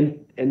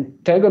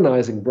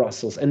antagonizing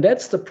Brussels, and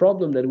that's the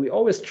problem, that we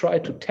always try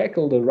to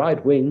tackle the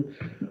right wing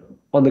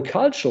on the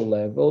cultural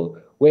level,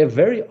 where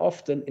very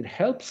often it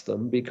helps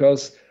them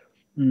because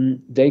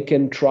they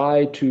can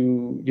try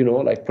to, you know,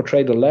 like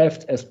portray the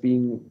left as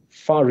being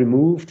far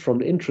removed from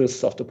the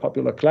interests of the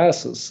popular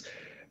classes.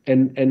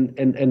 And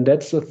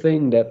that's the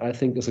thing that I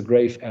think is a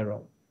grave error.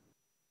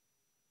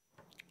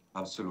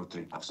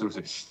 Absolutely,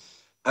 absolutely.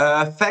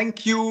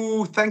 Thank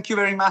you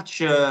very much,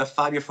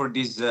 Fabio, for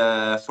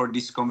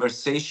this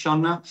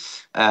conversation.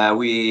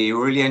 We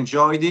really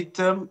enjoyed it,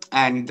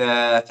 and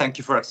thank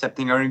you for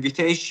accepting our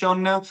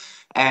invitation.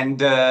 And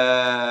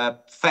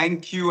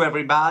thank you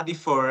everybody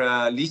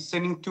for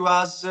listening to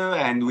us,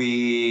 and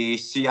we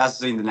see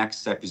us in the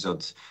next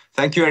episode.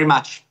 Thank you very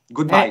much.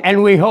 Goodbye.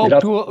 And we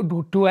hope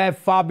to have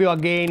Fabio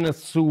again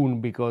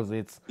soon, because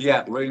it's...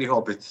 Yeah, really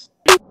hope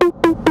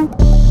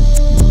it.